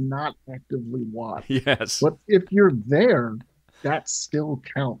and not actively watch. Yes, but if you're there, that still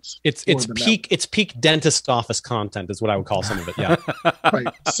counts. It's peak dentist office content is what I would call some of it. Yeah. Right.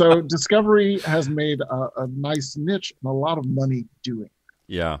 So Discovery has made a nice niche and a lot of money doing it.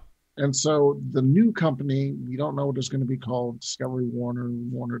 Yeah. And so the new company, we don't know what it's going to be called, Discovery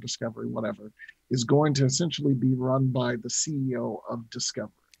Warner Discovery, whatever, is going to essentially be run by the CEO of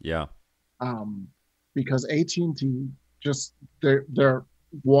Discovery. Yeah. Because AT&T they're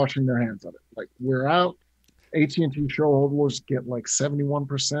washing their hands of it. Like, we're out. AT&T shareholders get like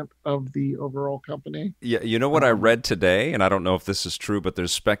 71% of the overall company. Yeah, you know what I read today, and I don't know if this is true, but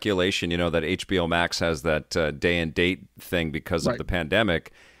there's speculation, that HBO Max has that day and date thing because of the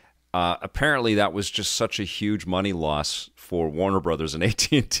pandemic. Apparently, that was just such a huge money loss for Warner Brothers and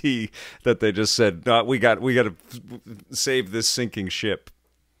AT&T that they just said, we got to save this sinking ship.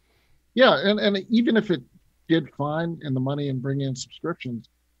 Yeah, and even if it did fine in the money and bring in subscriptions,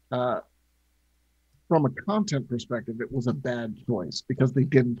 from a content perspective, it was a bad choice because they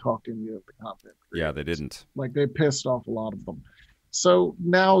didn't talk to any of the content creators. Yeah, they didn't. Like, they pissed off a lot of them. So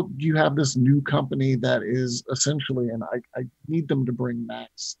now you have this new company that is essentially, and I need them to bring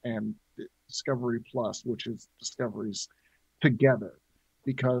Max and Discovery Plus, which is Discovery's, together,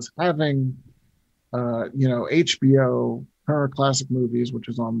 because having, HBO, Turner Classic Movies, which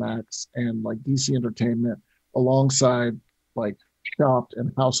is on Max, and like DC Entertainment alongside like Chopped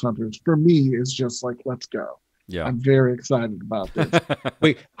and House Hunters, for me is just like, let's go. Yeah, I'm very excited about this.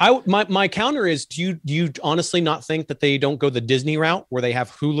 Wait, my counter is: do you honestly not think that they don't go the Disney route where they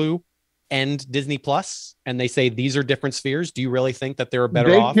have Hulu and Disney Plus, and they say these are different spheres? Do you really think that they're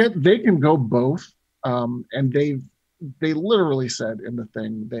better off? They can go both, and they literally said in the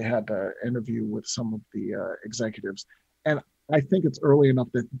thing, they had an interview with some of the executives, and I think it's early enough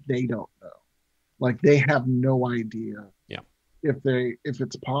that they don't know. Like, they have no idea. Yeah. if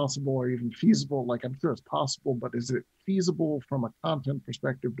it's possible or even feasible. Like, I'm sure it's possible, but is it feasible from a content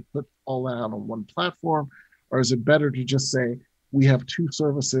perspective to put all that out on one platform, or is it better to just say we have two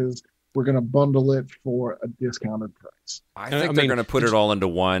services, we're going to bundle it for a discounted price? I think they're going to put it all into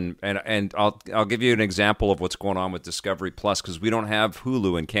one, and I'll give you an example of what's going on with Discovery Plus, because we don't have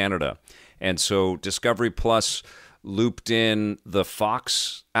Hulu in Canada, and so Discovery Plus looped in the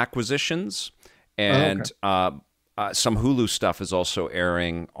Fox acquisitions, and some Hulu stuff is also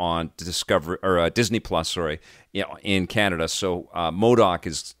airing on Discovery or Disney Plus, sorry, in Canada. So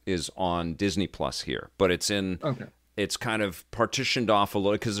MODOK is on Disney Plus here, but it's in. Okay. It's kind of partitioned off a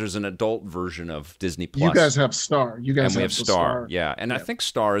little because there's an adult version of Disney Plus. You guys have Star. You guys have Star. Yeah, and I think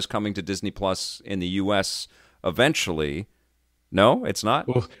Star is coming to Disney Plus in the U.S. eventually. No, it's not.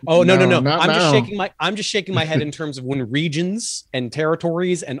 Oh no! I'm Not just shaking my head in terms of when regions and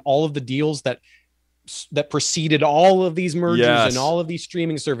territories and all of the deals that preceded all of these mergers and all of these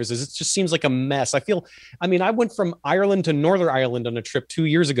streaming services. It just seems like a mess. I went from Ireland to Northern Ireland on a trip 2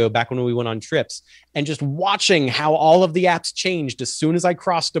 years ago, back when we went on trips, and just watching how all of the apps changed as soon as I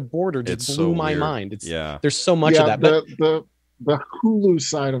crossed a border just blew my mind. There's so much of that. But the Hulu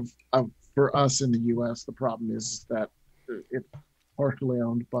side of for us in the US, the problem is that it's partially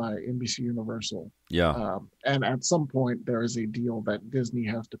owned by NBC Universal. Yeah. And at some point, there is a deal that Disney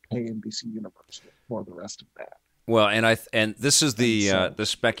has to pay NBC Universal for the rest of that. Well, and this is the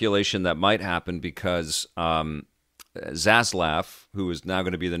speculation that might happen because Zaslav, who is now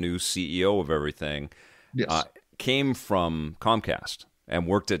going to be the new CEO of everything, came from Comcast and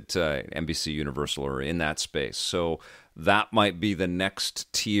worked at NBC Universal or in that space. So that might be the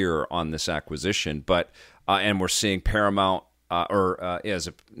next tier on this acquisition. But and we're seeing Paramount.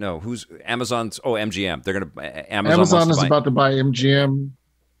 Who's Amazon's? Oh, MGM. They're gonna. Amazon is about to buy MGM.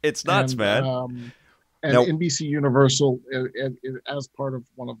 It's nuts, man. And NBC Universal, as part of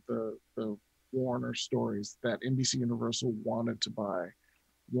one of the Warner stories, that NBC Universal wanted to buy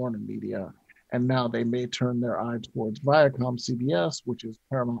Warner Media, and now they may turn their eye towards Viacom, CBS, which is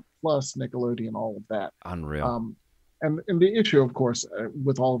Paramount Plus, Nickelodeon, all of that. Unreal. And the issue, of course,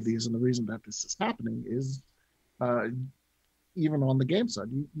 with all of these, and the reason that this is happening is. Even on the game side,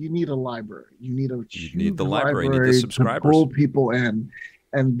 you need a library. You need the library. You need the subscribers to pull people in,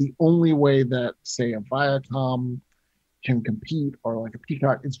 and the only way that, say, a Viacom can compete or like a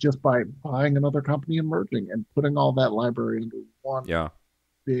Peacock is just by buying another company and merging and putting all that library into one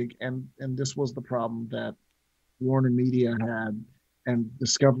big. And this was the problem that Warner Media had, and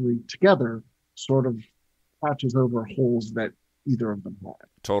Discovery together sort of patches over holes that either of them had.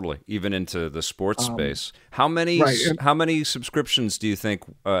 Totally, even into the sports space. How many subscriptions do you think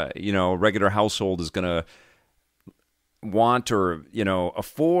a regular household is going to want or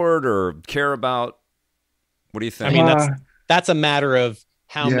afford or care about? What do you think? I mean, that's a matter of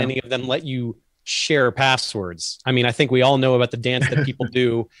how many of them let you share passwords. I mean, I think we all know about the dance that people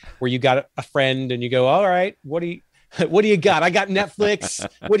do, where you got a friend and you go, "All right, what do you got? I got Netflix.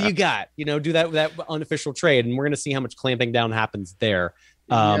 What do you got?" Do that unofficial trade, and we're going to see how much clamping down happens there.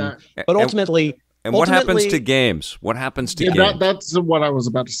 But ultimately, what happens to games? What happens to games? That's what I was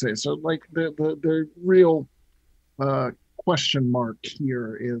about to say. So, like the real question mark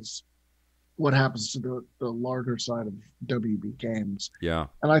here is what happens to the larger side of WB Games. Yeah,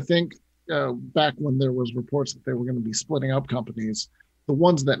 and I think back when there was reports that they were going to be splitting up companies, the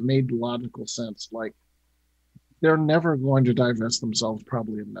ones that made logical sense, like. They're never going to divest themselves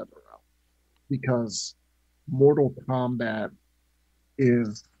probably in NetherRealm, because Mortal Kombat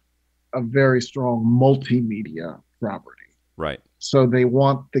is a very strong multimedia property. Right. So they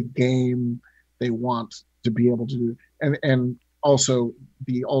want the game, they want to be able to do, and also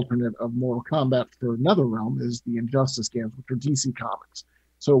the alternate of Mortal Kombat for NetherRealm is the Injustice games, which are DC Comics.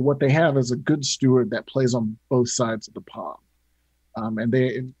 So what they have is a good steward that plays on both sides of the pond. And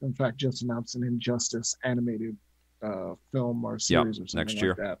they, in fact, just announced an Injustice animated film or series or something next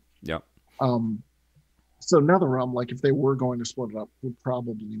year. Like that. Yeah. So NetherRealm, like if they were going to split it up, would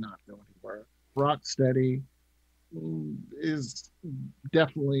probably not go anywhere. Rocksteady is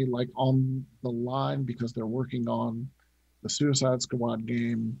definitely like on the line because they're working on the Suicide Squad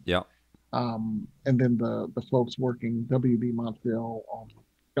game. Yeah. And then the folks working WB Montreal on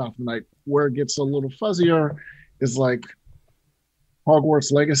Gotham Knight. Where it gets a little fuzzier is like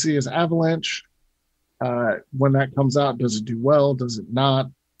Hogwarts Legacy is Avalanche. When that comes out, does it do well? Does it not?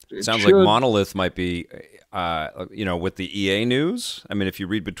 It sounds like Monolith might be, with the EA news. I mean, if you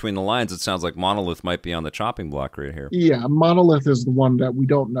read between the lines, it sounds like Monolith might be on the chopping block right here. Yeah, Monolith is the one that we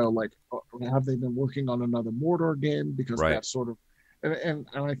don't know. Like, have they been working on another Mordor game? Because that's sort of, and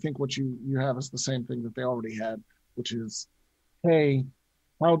I think what you have is the same thing that they already had, which is hey,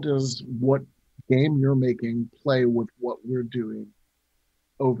 how does what game you're making play with what we're doing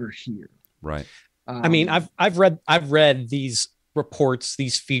over here? Right. I mean, I've read these reports,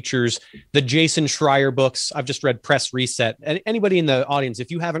 these features, the Jason Schreier books. I've just read Press Reset. And anybody in the audience, if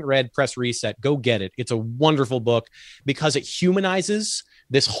you haven't read Press Reset, go get it. It's a wonderful book because it humanizes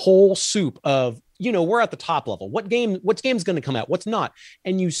this whole soup of, we're at the top level. What's game's going to come out? What's not?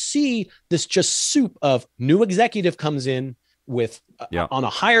 And you see this just soup of new executive comes in with on a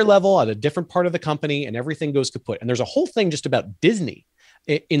higher level at a different part of the company, and everything goes kaput. And there's a whole thing just about Disney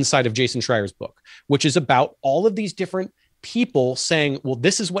inside of Jason Schreier's book, which is about all of these different people saying, well,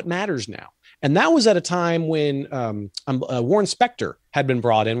 this is what matters now. And that was at a time when Warren Spector had been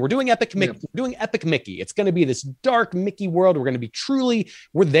brought in. We're doing Epic Mickey. We're doing Epic Mickey. It's going to be this dark Mickey world. We're going to be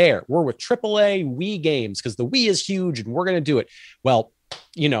we're there. We're with AAA Wii games because the Wii is huge and we're going to do it. Well,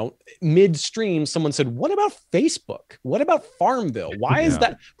 midstream, someone said, what about Facebook? What about Farmville? Why is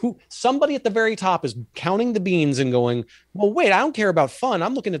that? Somebody at the very top is counting the beans and going, well, wait, I don't care about fun.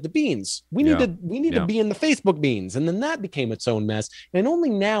 I'm looking at the beans. We need to be in the Facebook beans. And then that became its own mess. And only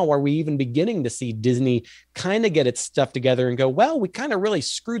now are we even beginning to see Disney kind of get its stuff together and go, well, we kind of really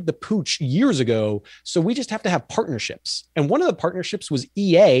screwed the pooch years ago. So we just have to have partnerships. And one of the partnerships was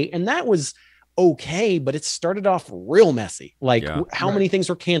EA. And that was okay, but it started off real messy. How many things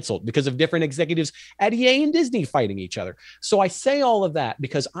were canceled because of different executives at EA and Disney fighting each other. So I say all of that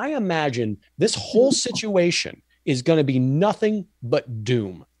because I imagine this whole situation is going to be nothing but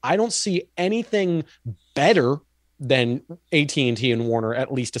doom. I don't see anything better than AT&T and Warner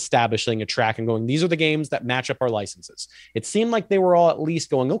at least establishing a track and going, these are the games that match up our licenses. It seemed like they were all at least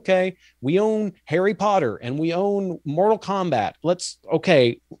going, okay, we own Harry Potter and we own Mortal Kombat.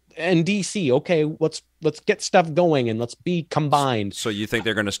 And DC, okay, let's get stuff going and let's be combined. So you think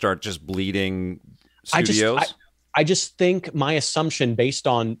they're going to start just bleeding studios? I just think my assumption based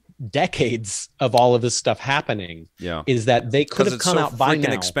on decades of all of this stuff happening is that they could have come out by now. It's so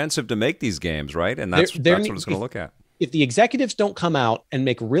freaking expensive to make these games, right? And that's what it's going to look at. If the executives don't come out and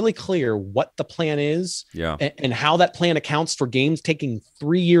make really clear what the plan is and how that plan accounts for games taking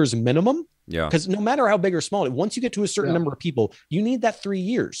 3 years minimum, because no matter how big or small, once you get to a certain number of people, you need that 3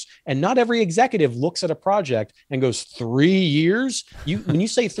 years. And not every executive looks at a project and goes, 3 years? When you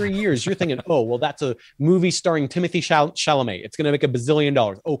say 3 years, you're thinking, oh, well, that's a movie starring Timothy Chalamet. It's going to make $1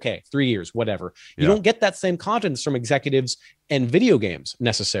 bazillion. Okay, 3 years, whatever. You don't get that same confidence from executives and video games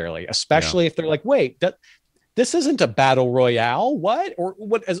necessarily, especially if they're like, wait, this isn't a battle royale. What? Or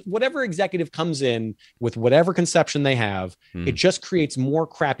whatever executive comes in with whatever conception they have, it just creates more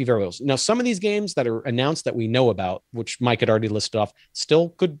crappy variables. Now, some of these games that are announced that we know about, which Mike had already listed off, still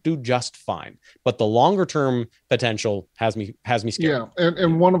could do just fine. But the longer term potential has me scared. Yeah.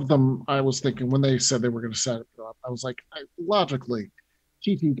 And one of them, I was thinking when they said they were going to set it up, I was like, logically,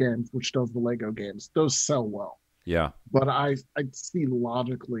 TT Games, which does the Lego games, those sell well. Yeah. But I see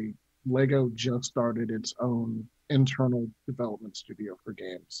logically, Lego just started its own internal development studio for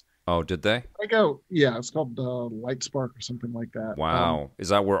games. Oh, did they? Lego, it's called Lightspark or something like that. Wow. Is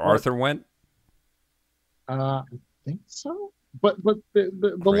that where Arthur went? I think so. But the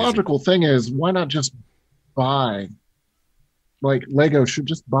logical thing is, why not just buy? Like Lego should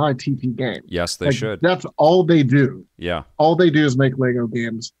just buy TT Games. Yes, they should. That's all they do. Yeah. All they do is make Lego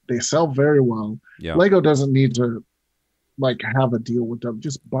games. They sell very well. Yeah. Lego doesn't need to have a deal with them.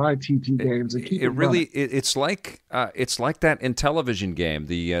 Just buy TT Games and keep it really. It's like that in television game,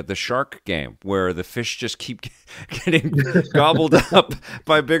 the shark game, where the fish just keep getting gobbled up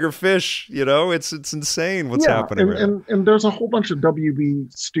by bigger fish. It's insane what's happening. And there's a whole bunch of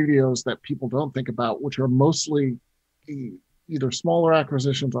WB studios that people don't think about, which are mostly either smaller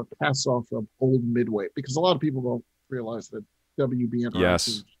acquisitions or casts off of old Midway, because a lot of people don't realize that WB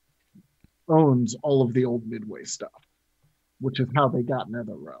Interactive owns all of the old Midway stuff, which is how they got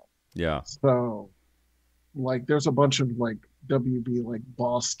NetherRealm. Yeah. So, there's a bunch of WB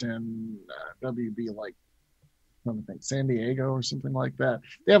Boston, WB I don't think San Diego or something like that.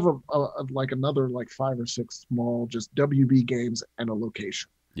 They have another 5 or 6 small just WB games and a location.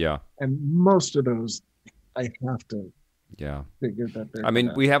 Yeah. And most of those, I have to. Figure that. I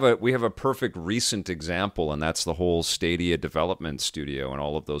mean, we have a perfect recent example, and that's the whole Stadia development studio, and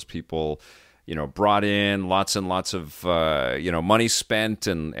all of those people. Brought in lots and lots of, money spent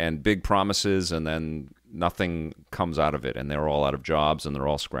and big promises, and then nothing comes out of it. And they're all out of jobs and they're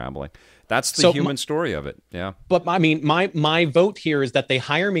all scrambling. That's the human story of it. Yeah. But I mean, my vote here is that they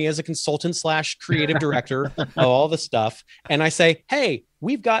hire me as a consultant / creative director of all the stuff. And I say, hey,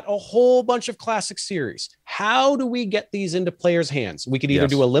 we've got a whole bunch of classic series. How do we get these into players' hands? We could either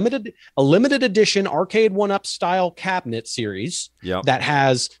do a limited edition arcade 1-up style cabinet series that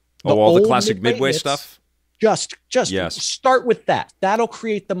has all the classic Midway stuff. Just start with that. That'll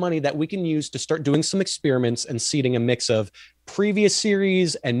create the money that we can use to start doing some experiments and seeding a mix of previous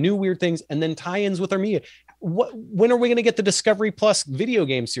series and new weird things, and then tie-ins with our media. When are we going to get the Discovery Plus video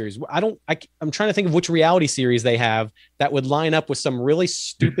game series? I'm trying to think of which reality series they have that would line up with some really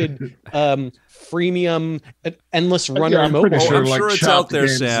stupid freemium endless runner mobile. I'm sure it's out there,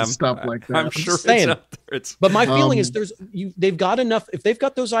 Sam. Stuff like that. I'm sure it's out there. But my feeling is they've got enough. If they've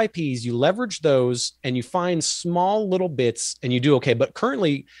got those IPs, you leverage those and you find small little bits and you do okay. But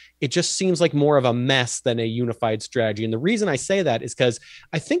currently, it just seems like more of a mess than a unified strategy. And the reason I say that is because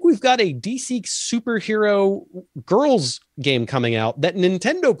I think we've got a DC superhero girls game coming out that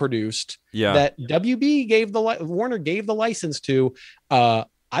Nintendo produced. That Warner gave the license to.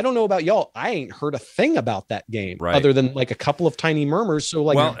 I don't know about y'all. I ain't heard a thing about that game other than like a couple of tiny murmurs. So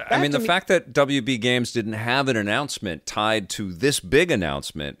the fact that WB Games didn't have an announcement tied to this big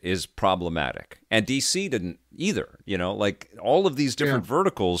announcement is problematic. And DC didn't either. All of these different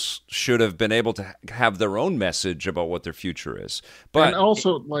verticals should have been able to have their own message about what their future is. But and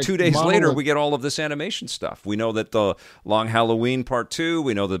also, 2 days later, we get all of this animation stuff. We know that the Long Halloween Part 2,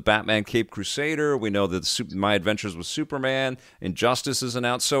 we know that Batman Caped Crusader, we know that My Adventures with Superman, Injustice is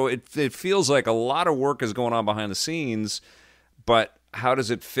announced. So it feels like a lot of work is going on behind the scenes, but how does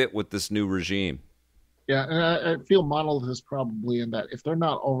it fit with this new regime? Yeah, and I feel Monolith is probably in that. If they're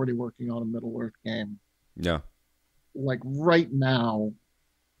not already working on a Middle-earth game, like right now,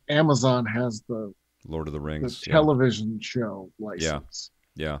 Amazon has the Lord of the Rings television show license.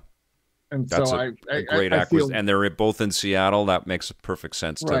 Yeah. And that's so a great acquisition, and they're both in Seattle. That makes perfect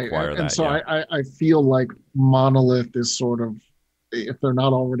sense to acquire that. And so I feel like Monolith is sort of, if they're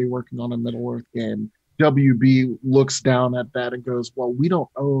not already working on a Middle-earth game, WB looks down at that and goes, well, we don't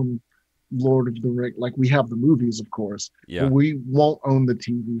own Lord of the Rings. Like, we have the movies, of course, but we won't own the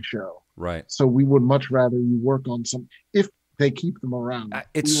TV show. Right. So we would much rather you work on some, if they keep them around,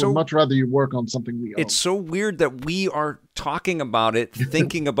 much rather you work on something we own. It's so weird that we are talking about it,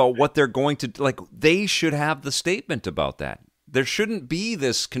 thinking about what they're going to, like, they should have the statement about that. There shouldn't be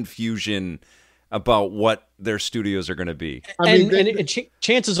this confusion about what their studios are going to be.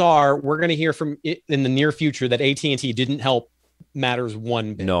 Chances are we're going to hear from it in the near future that AT&T didn't help matters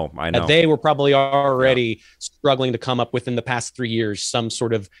one bit. No, I know. They were probably already struggling to come up with in the past 3 years some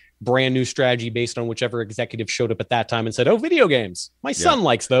sort of brand new strategy based on whichever executive showed up at that time and said, "Oh, video games. My son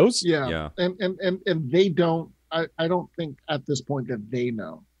likes those." Yeah. And they don't. I don't think at this point that they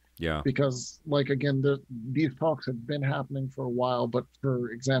know. Yeah. Because, like, again, these talks have been happening for a while. But for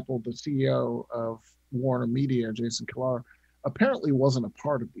example, the CEO of Warner Media, Jason Kilar, apparently wasn't a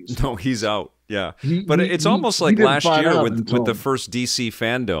part of these talks. No, he's out. Yeah. It's almost like last year with the first DC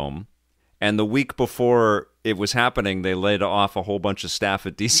Fandom, and the week before it was happening, they laid off a whole bunch of staff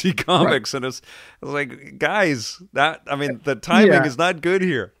at DC Comics. And I was like, guys, the timing is not good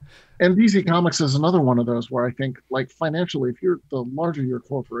here. And DC Comics is another one of those where I think, like, financially, if you're the larger your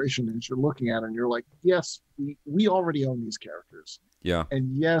corporation is, you're looking at it and you're like, yes, we already own these characters. Yeah.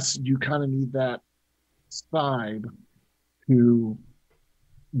 And yes, you kind of need that side to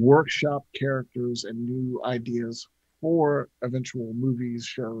workshop characters and new ideas for eventual movies,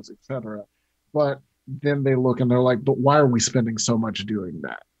 shows, etc. But then they look and they're like, but why are we spending so much doing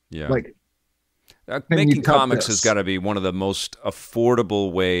that? Yeah. Like, making comics has got to be one of the most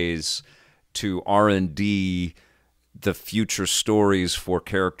affordable ways to R&D the future stories for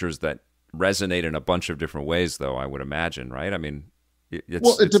characters that resonate in a bunch of different ways, though, I would imagine, right? I mean,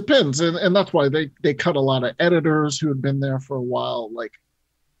 it depends. And that's why they cut a lot of editors who had been there for a while.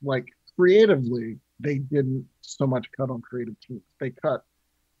 Like creatively, they didn't so much cut on creative teams. They cut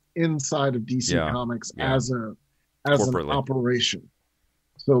inside of DC Comics as an operation.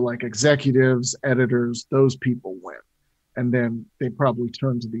 So, like, executives, editors, those people went. And then they probably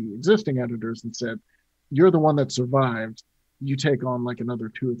turned to the existing editors and said, you're the one that survived. You take on like another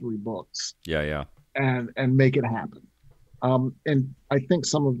 2 or 3 books. Yeah. And make it happen. And I think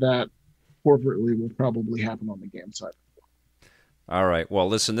some of that corporately will probably happen on the game side. All right. Well,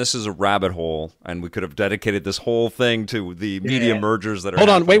 listen, this is a rabbit hole, and we could have dedicated this whole thing to the media mergers that are. Hold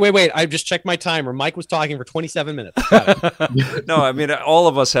on. Wait. I just checked my timer. Mike was talking for 27 minutes. No, I mean, all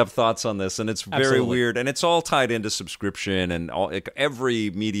of us have thoughts on this, and it's very weird, and it's all tied into subscription, and every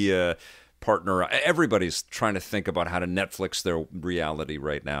media partner, everybody's trying to think about how to Netflix their reality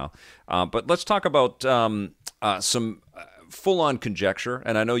right now. But let's talk about some full-on conjecture,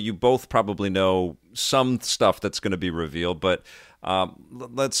 and I know you both probably know some stuff that's going to be revealed, but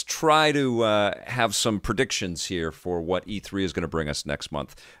let's try to have some predictions here for what E3 is going to bring us next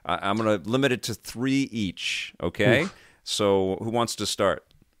month. I'm going to limit it to 3 each, okay? Oof. So who wants to start?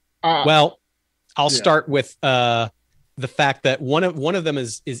 Well, I'll start with the fact that one of them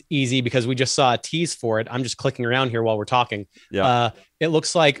is easy because we just saw a tease for it. I'm just clicking around here while we're talking. Yeah. It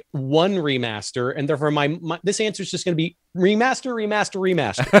looks like one remaster, and therefore my this answer is just going to be remaster,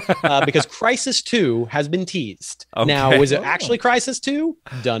 because Crysis 2 has been teased. Okay. Now, is it actually Crysis 2?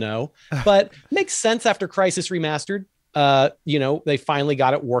 Dunno, but makes sense after Crysis Remastered. They finally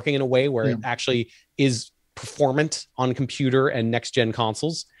got it working in a way where it actually is performant on computer and next gen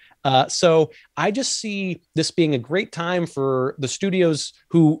consoles. So I just see this being a great time for the studios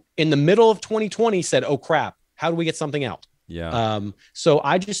who in the middle of 2020 said, oh crap, how do we get something out? Yeah. So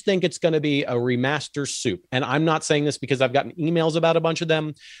I just think it's going to be a remaster soup. And I'm not saying this because I've gotten emails about a bunch of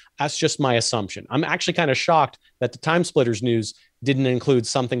them. That's just my assumption. I'm actually kind of shocked that the Time Splitters news didn't include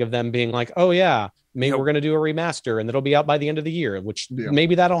something of them being like, oh yeah, maybe we're going to do a remaster and it'll be out by the end of the year, which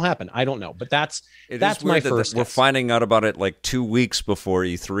maybe that'll happen. I don't know, but that's my first. We're finding out about it like 2 weeks before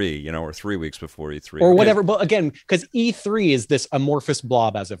E3, or 3 weeks before E3 or whatever. But again, because E3 is this amorphous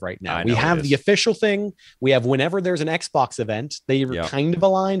blob as of right now. We have the official thing. We have whenever there's an Xbox event, they are kind of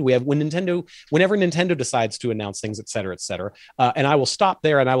aligned. We have whenever Nintendo decides to announce things, et cetera, et cetera. And I will stop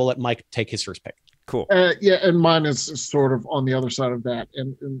there and I will let Mike take his first pick. Cool. And mine is sort of on the other side of that.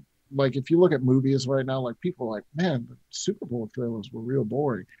 And like, if you look at movies right now, like people are like, man, the Super Bowl trailers were real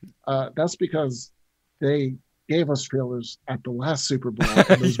boring. That's because they gave us trailers at the last Super Bowl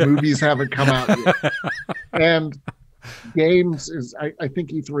and those movies haven't come out yet. And games I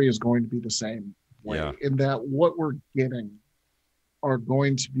think E3 is going to be the same way in that what we're getting are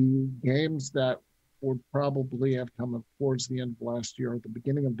going to be games that would probably have come towards the end of last year or at the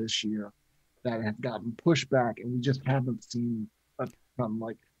beginning of this year that have gotten pushed back, and we just haven't seen a ton.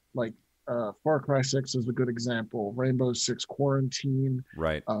 Like Far Cry 6 is a good example. Rainbow Six Quarantine,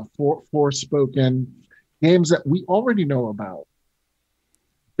 right? Forspoken, games that we already know about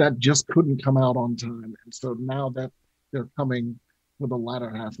that just couldn't come out on time, and so now that they're coming for the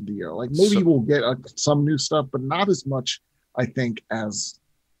latter half of the year, like maybe we'll get some new stuff, but not as much, I think, as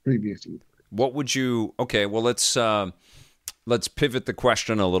previous years. What would you? Okay, well let's pivot the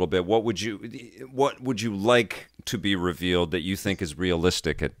question a little bit. What would you like to be revealed that you think is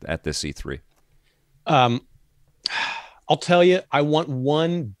realistic at this E3? I'll tell you, I want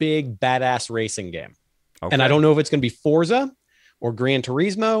one big badass racing game. Okay. And I don't know if it's going to be Forza or Gran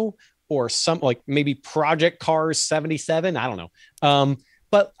Turismo or some like maybe Project Cars 77. I don't know.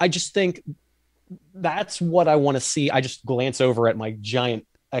 But I just think that's what I want to see. I just glance over at my giant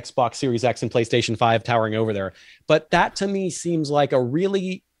Xbox Series X and PlayStation 5 towering over there. But that to me seems like a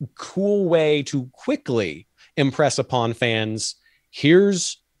really cool way to quickly impress upon fans.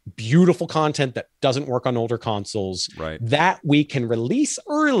 Here's beautiful content that doesn't work on older consoles that we can release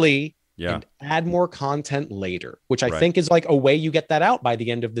early and add more content later, which I think is like a way you get that out by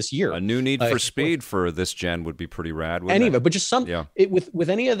the end of this year. A new Need for Speed for this gen would be pretty rad. But just with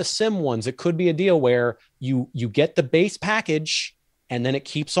any of the sim ones, it could be a deal where you get the base package and then it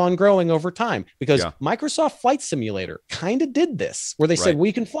keeps on growing over time, because Microsoft Flight Simulator kind of did this, where they said,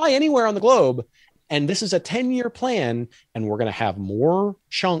 we can fly anywhere on the globe, and this is a 10-year plan, and we're going to have more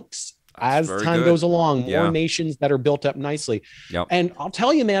chunks as time goes along, more nations that are built up nicely. Yep. And I'll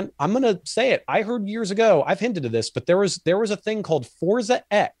tell you, man, I'm going to say it. I heard years ago, I've hinted to this, but there was a thing called Forza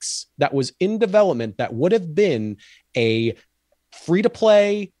X that was in development that would have been a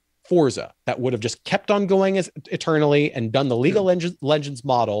free-to-play Forza that would have just kept on going as eternally and done the League of Legends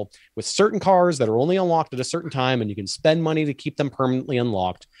model with certain cars that are only unlocked at a certain time, and you can spend money to keep them permanently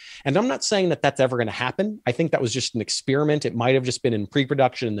unlocked. And I'm not saying that that's ever going to happen. I think that was just an experiment. It might have just been in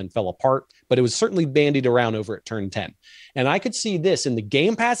pre-production and then fell apart, but it was certainly bandied around over at Turn 10. And I could see this in the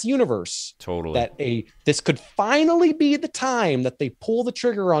Game Pass universe. Totally. That this could finally be the time that they pull the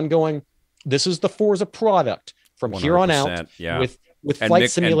trigger on going, this is the Forza product from 100%, here on out with Flight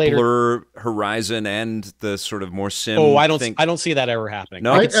Simulator, and Blur Horizon, and the sort of more sim. I don't see that ever happening.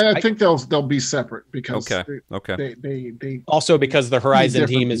 No, I think they'll be separate because they also because the Horizon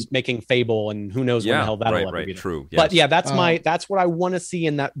team is making Fable, and who knows when the hell that'll ever be. True. Yes. But that's what I want to see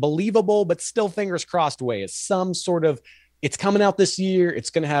in that believable but still fingers crossed way, is some sort of, it's coming out this year. It's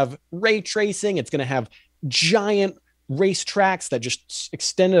going to have ray tracing. It's going to have giant race tracks that just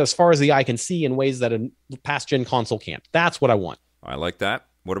extend it as far as the eye can see in ways that a past gen console can't. That's what I want. I like that.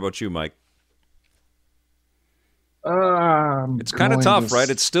 What about you, Mike? It's kind of tough, right?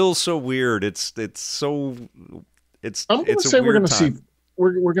 It's still so weird. I'm going to say we're going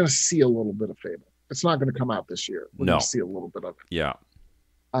to see a little bit of Fable. it's not going to come out this year. We're going to see a little bit of it. Yeah.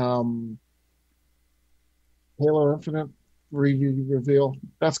 Halo Infinite review reveal,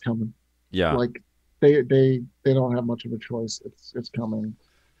 that's coming. Yeah. Like they don't have much of a choice. It's coming.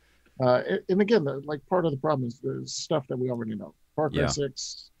 And again, like part of the problem is the stuff that we already know. Far Cry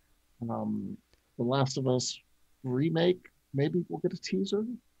 6, The Last of Us remake. Maybe we'll get a teaser.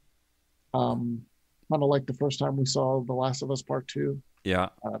 Kind of like the first time we saw The Last of Us Part 2. Yeah.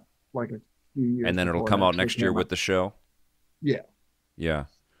 Like a few years. And then it'll come out next year with the show. Yeah. Yeah.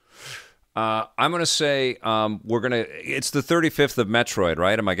 I'm going to say it's the 35th of Metroid,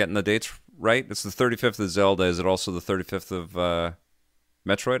 right? Am I getting the dates right? It's the 35th of Zelda. Is it also the 35th of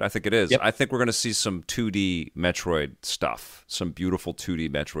Metroid? I think it is. Yep. I think we're going to see some 2D Metroid stuff, some beautiful 2D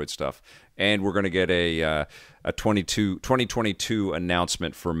Metroid stuff. And we're going to get a 2022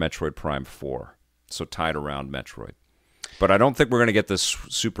 announcement for Metroid Prime 4. So tied around Metroid. But I don't think we're going to get this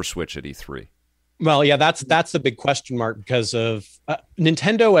Super Switch at E3. Well, yeah, that's the big question mark because of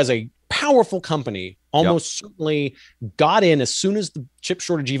Nintendo as a powerful company almost certainly got in as soon as the chip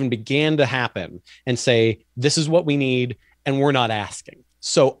shortage even began to happen and say, this is what we need and we're not asking.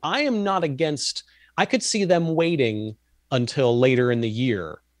 So I am not against, I could see them waiting until later in the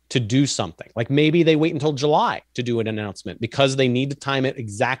year to do something. Like maybe they wait until July to do an announcement because they need to time it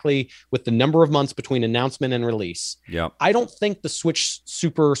exactly with the number of months between announcement and release. Yeah. I don't think the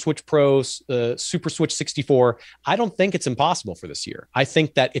Super Switch Pro, Super Switch 64, I don't think it's impossible for this year. I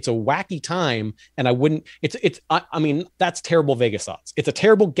think that it's a wacky time and I mean, that's terrible Vegas odds. It's a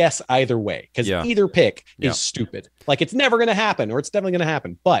terrible guess either way because either pick is stupid. Like it's never going to happen or it's definitely going to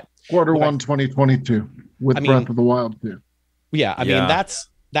happen. But Q1 2022 with Breath of the Wild too. Yeah. I mean,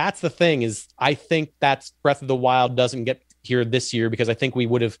 that's the thing is I think that's Breath of the Wild doesn't get here this year because I think they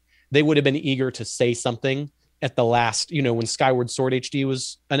would have been eager to say something at the last, when Skyward Sword HD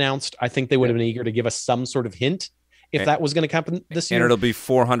was announced. I think they would have been eager to give us some sort of hint if that was going to happen this year. And it'll be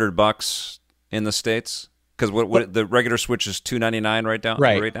 $400 in the States because what the regular Switch is $299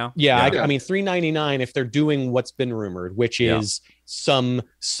 right now. Yeah. I mean $399 if they're doing what's been rumored, which is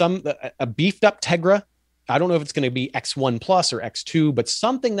a beefed up Tegra. I don't know if it's going to be X1 Plus or X2, but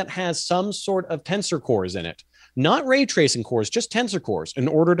something that has some sort of tensor cores in it, not ray tracing cores, just tensor cores in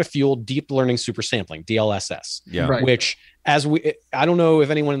order to fuel deep learning super sampling, DLSS. Yeah. Right. Which I don't know if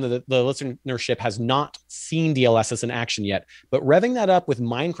anyone in the listenership has not seen DLSS in action yet, but revving that up with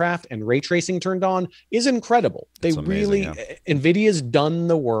Minecraft and ray tracing turned on is incredible. NVIDIA's done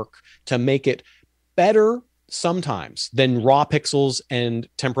the work to make it better sometimes than raw pixels and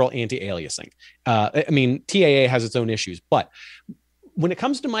temporal anti-aliasing. I mean, TAA has its own issues, but when it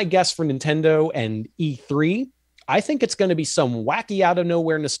comes to my guess for Nintendo and E3, I think it's going to be some wacky out of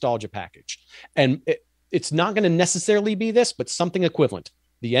nowhere nostalgia package. And it's not going to necessarily be this, but something equivalent.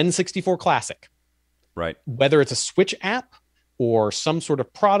 The N64 Classic. Right. Whether it's a Switch app or some sort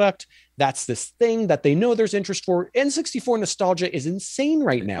of product, that's this thing that they know there's interest for. N64 nostalgia is insane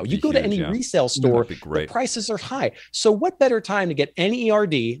right now. You go to any resale store, the prices are high. So what better time to get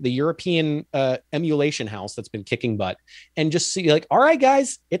NERD, the European emulation house that's been kicking butt, and just see like, all right,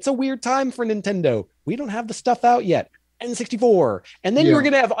 guys, it's a weird time for Nintendo. We don't have the stuff out yet. N64. And then you're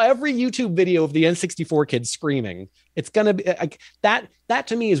going to have every YouTube video of the N64 kids screaming. It's going to be that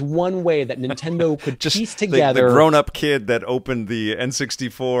to me is one way that Nintendo could just piece together. The grown-up kid that opened the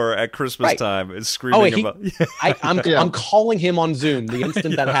N64 at Christmas time is screaming about. I'm calling him on Zoom the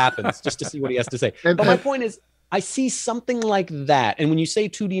instant that happens just to see what he has to say. But my point is, I see something like that. And when you say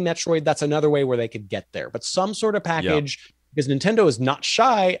 2D Metroid, that's another way where they could get there. But some sort of package, because Nintendo is not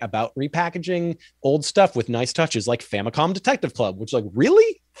shy about repackaging old stuff with nice touches like Famicom Detective Club, which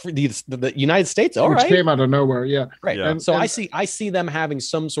really? For the United States? All right. Which came out of nowhere, Right. Yeah. And so I see them having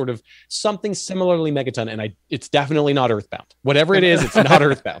something similarly Megaton, and it's definitely not Earthbound. Whatever it is, it's not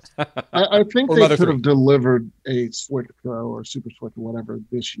Earthbound. I think they could have delivered a Switch Pro or Super Switch or whatever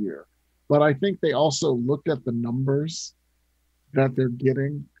this year. But I think they also looked at the numbers that they're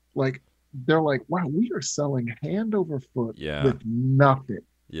getting. Like, they're like, wow, we are selling hand over foot with nothing.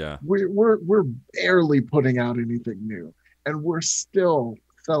 Yeah. We're barely putting out anything new. And we're still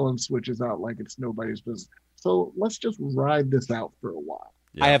selling Switches out like it's nobody's business. So let's just ride this out for a while.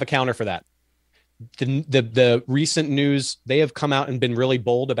 Yeah. I have a counter for that. The recent news, they have come out and been really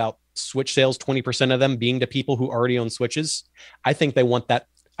bold about Switch sales, 20% of them being to people who already own Switches. I think they want that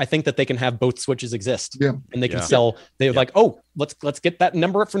I think that they can have both Switches exist, and they can Yeah. sell. They're like, oh, let's get that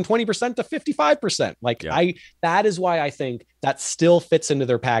number up from 20% to 55%. Like that is why I think that still fits into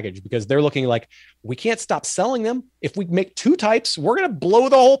their package, because they're looking like, we can't stop selling them. If we make two types, we're gonna blow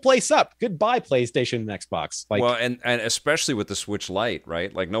the whole place up. Goodbye, PlayStation and Xbox. Like, well, and especially with the Switch Lite,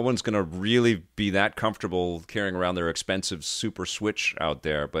 right? Like, no one's gonna really be that comfortable carrying around their expensive Super Switch out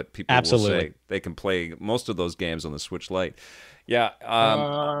there, but people will say they can play most of those games on the Switch Lite. Yeah.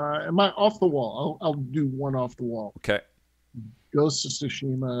 Am I off the wall? I'll do one off the wall. Okay. Ghost of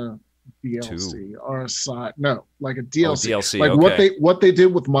Tsushima DLC or a side? No, like a DLC. Oh, DLC. Like okay. what they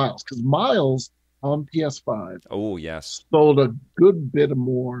did with Miles, because Miles on PS5. Oh yes. Sold a good bit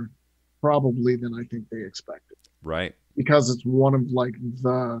more, probably, than I think they expected. Right. Because it's one of like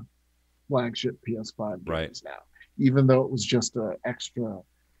the flagship PS5 games now, even though it was just an extra.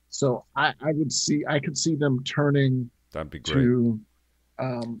 So I could see them turning. That'd be great.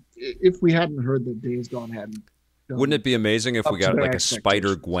 If we hadn't heard that Days Gone hadn't. Wouldn't it be amazing if we got like a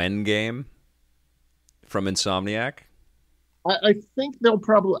Spider-Gwen game from Insomniac? I think they'll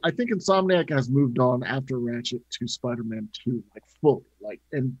probably. I think Insomniac has moved on after Ratchet to Spider-Man 2, like fully, like,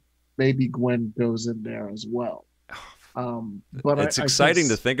 and maybe Gwen goes in there as well. But it's exciting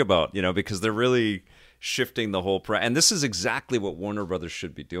to think about, because they're really shifting the whole and this is exactly what Warner Brothers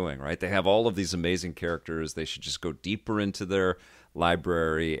should be doing, right? They have all of these amazing characters. They should just go deeper into their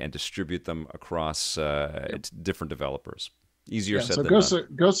library and distribute them across different developers. Easier said than done.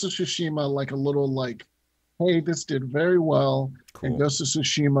 Ghost of Tsushima, like a little like, hey, this did very well, and Ghost of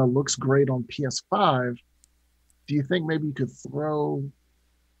Tsushima looks great on PS5. Do you think maybe you could throw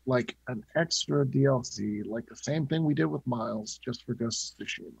like an extra DLC, like the same thing we did with Miles, just for Ghost of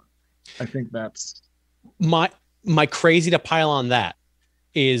Tsushima? I think that's my crazy to pile on that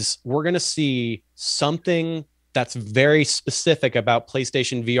is we're going to see something that's very specific about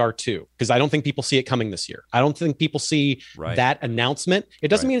PlayStation VR 2, because I don't think people see it coming this year. I don't think people see that announcement. It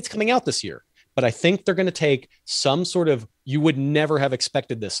doesn't mean it's coming out this year, but I think they're going to take some sort of, you would never have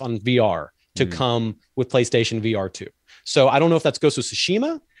expected this on VR to come with PlayStation VR 2. So I don't know if that's Ghost of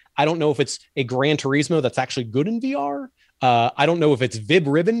Tsushima. I don't know if it's a Gran Turismo that's actually good in VR. I don't know if it's Vib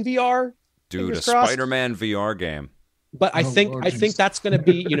Ribbon VR. Dude, a Spider-Man VR game. But I think that's going to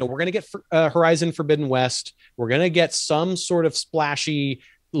be, we're going to get Horizon Forbidden West. We're going to get some sort of splashy,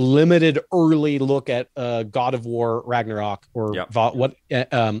 limited early look at God of War Ragnarok or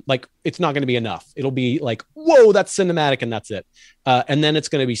like, it's not going to be enough. It'll be like, whoa, that's cinematic and that's it. And then it's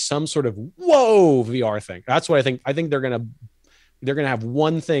going to be some sort of whoa VR thing. That's what I think. I think they're going to have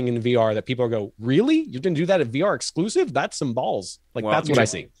one thing in VR that people are go, really? You didn't do that at VR exclusive? That's some balls. Like, that's what I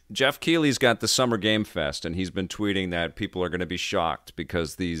see. Jeff Keighley's got the Summer Game Fest, and he's been tweeting that people are going to be shocked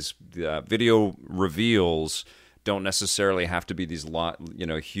because these video reveals don't necessarily have to be these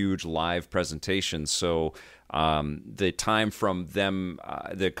huge live presentations. So the time from them,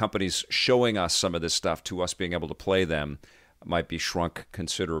 the companies showing us some of this stuff to us being able to play them might be shrunk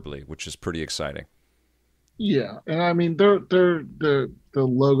considerably, which is pretty exciting. Yeah, and I mean, the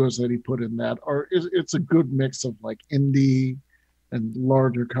logos that he put in that it's a good mix of like indie and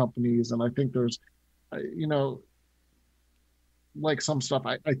larger companies, and I think there's, like some stuff.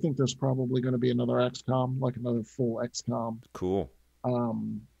 I think there's probably going to be another XCOM, like another full XCOM. Cool.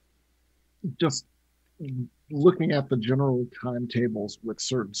 Just looking at the general timetables with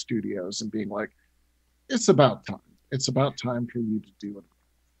certain studios and being like, it's about time. It's about time for you to do it.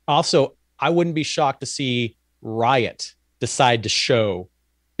 Also, I wouldn't be shocked to see Riot decide to show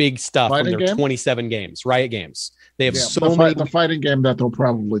big stuff from their 27 games. Riot Games. They have the fighting game that they'll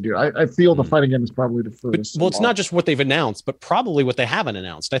probably do. I feel the fighting game is probably the first. Well, it's not just what they've announced, but probably what they haven't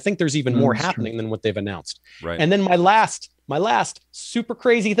announced. I think there's even more happening than what they've announced. Right. And then my last super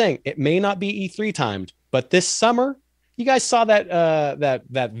crazy thing. It may not be E3 timed, but this summer, you guys saw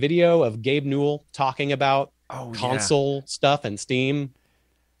that video of Gabe Newell talking about console stuff and Steam.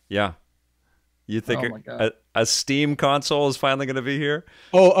 Yeah. You think a Steam console is finally going to be here?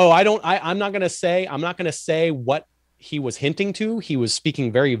 I'm not going to say what he was hinting to. He was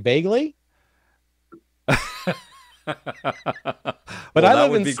speaking very vaguely. But I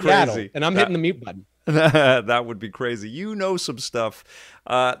live in Seattle, and I'm hitting the mute button. That would be crazy. You know some stuff.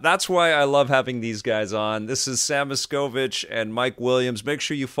 That's why I love having these guys on. This is Sam Miskovich and Mike Williams. Make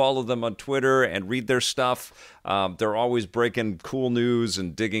sure you follow them on Twitter and read their stuff. They're always breaking cool news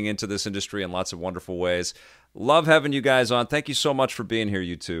and digging into this industry in lots of wonderful ways. Love having you guys on. Thank you so much for being here,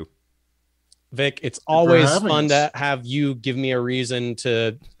 you two. Vic, it's always fun to have you give me a reason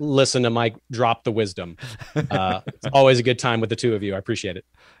to listen to Mike drop the wisdom. It's always a good time with the two of you. I appreciate it.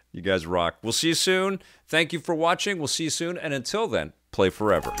 You guys rock. We'll see you soon. Thank you for watching. We'll see you soon. And until then, play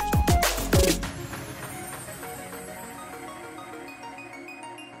forever.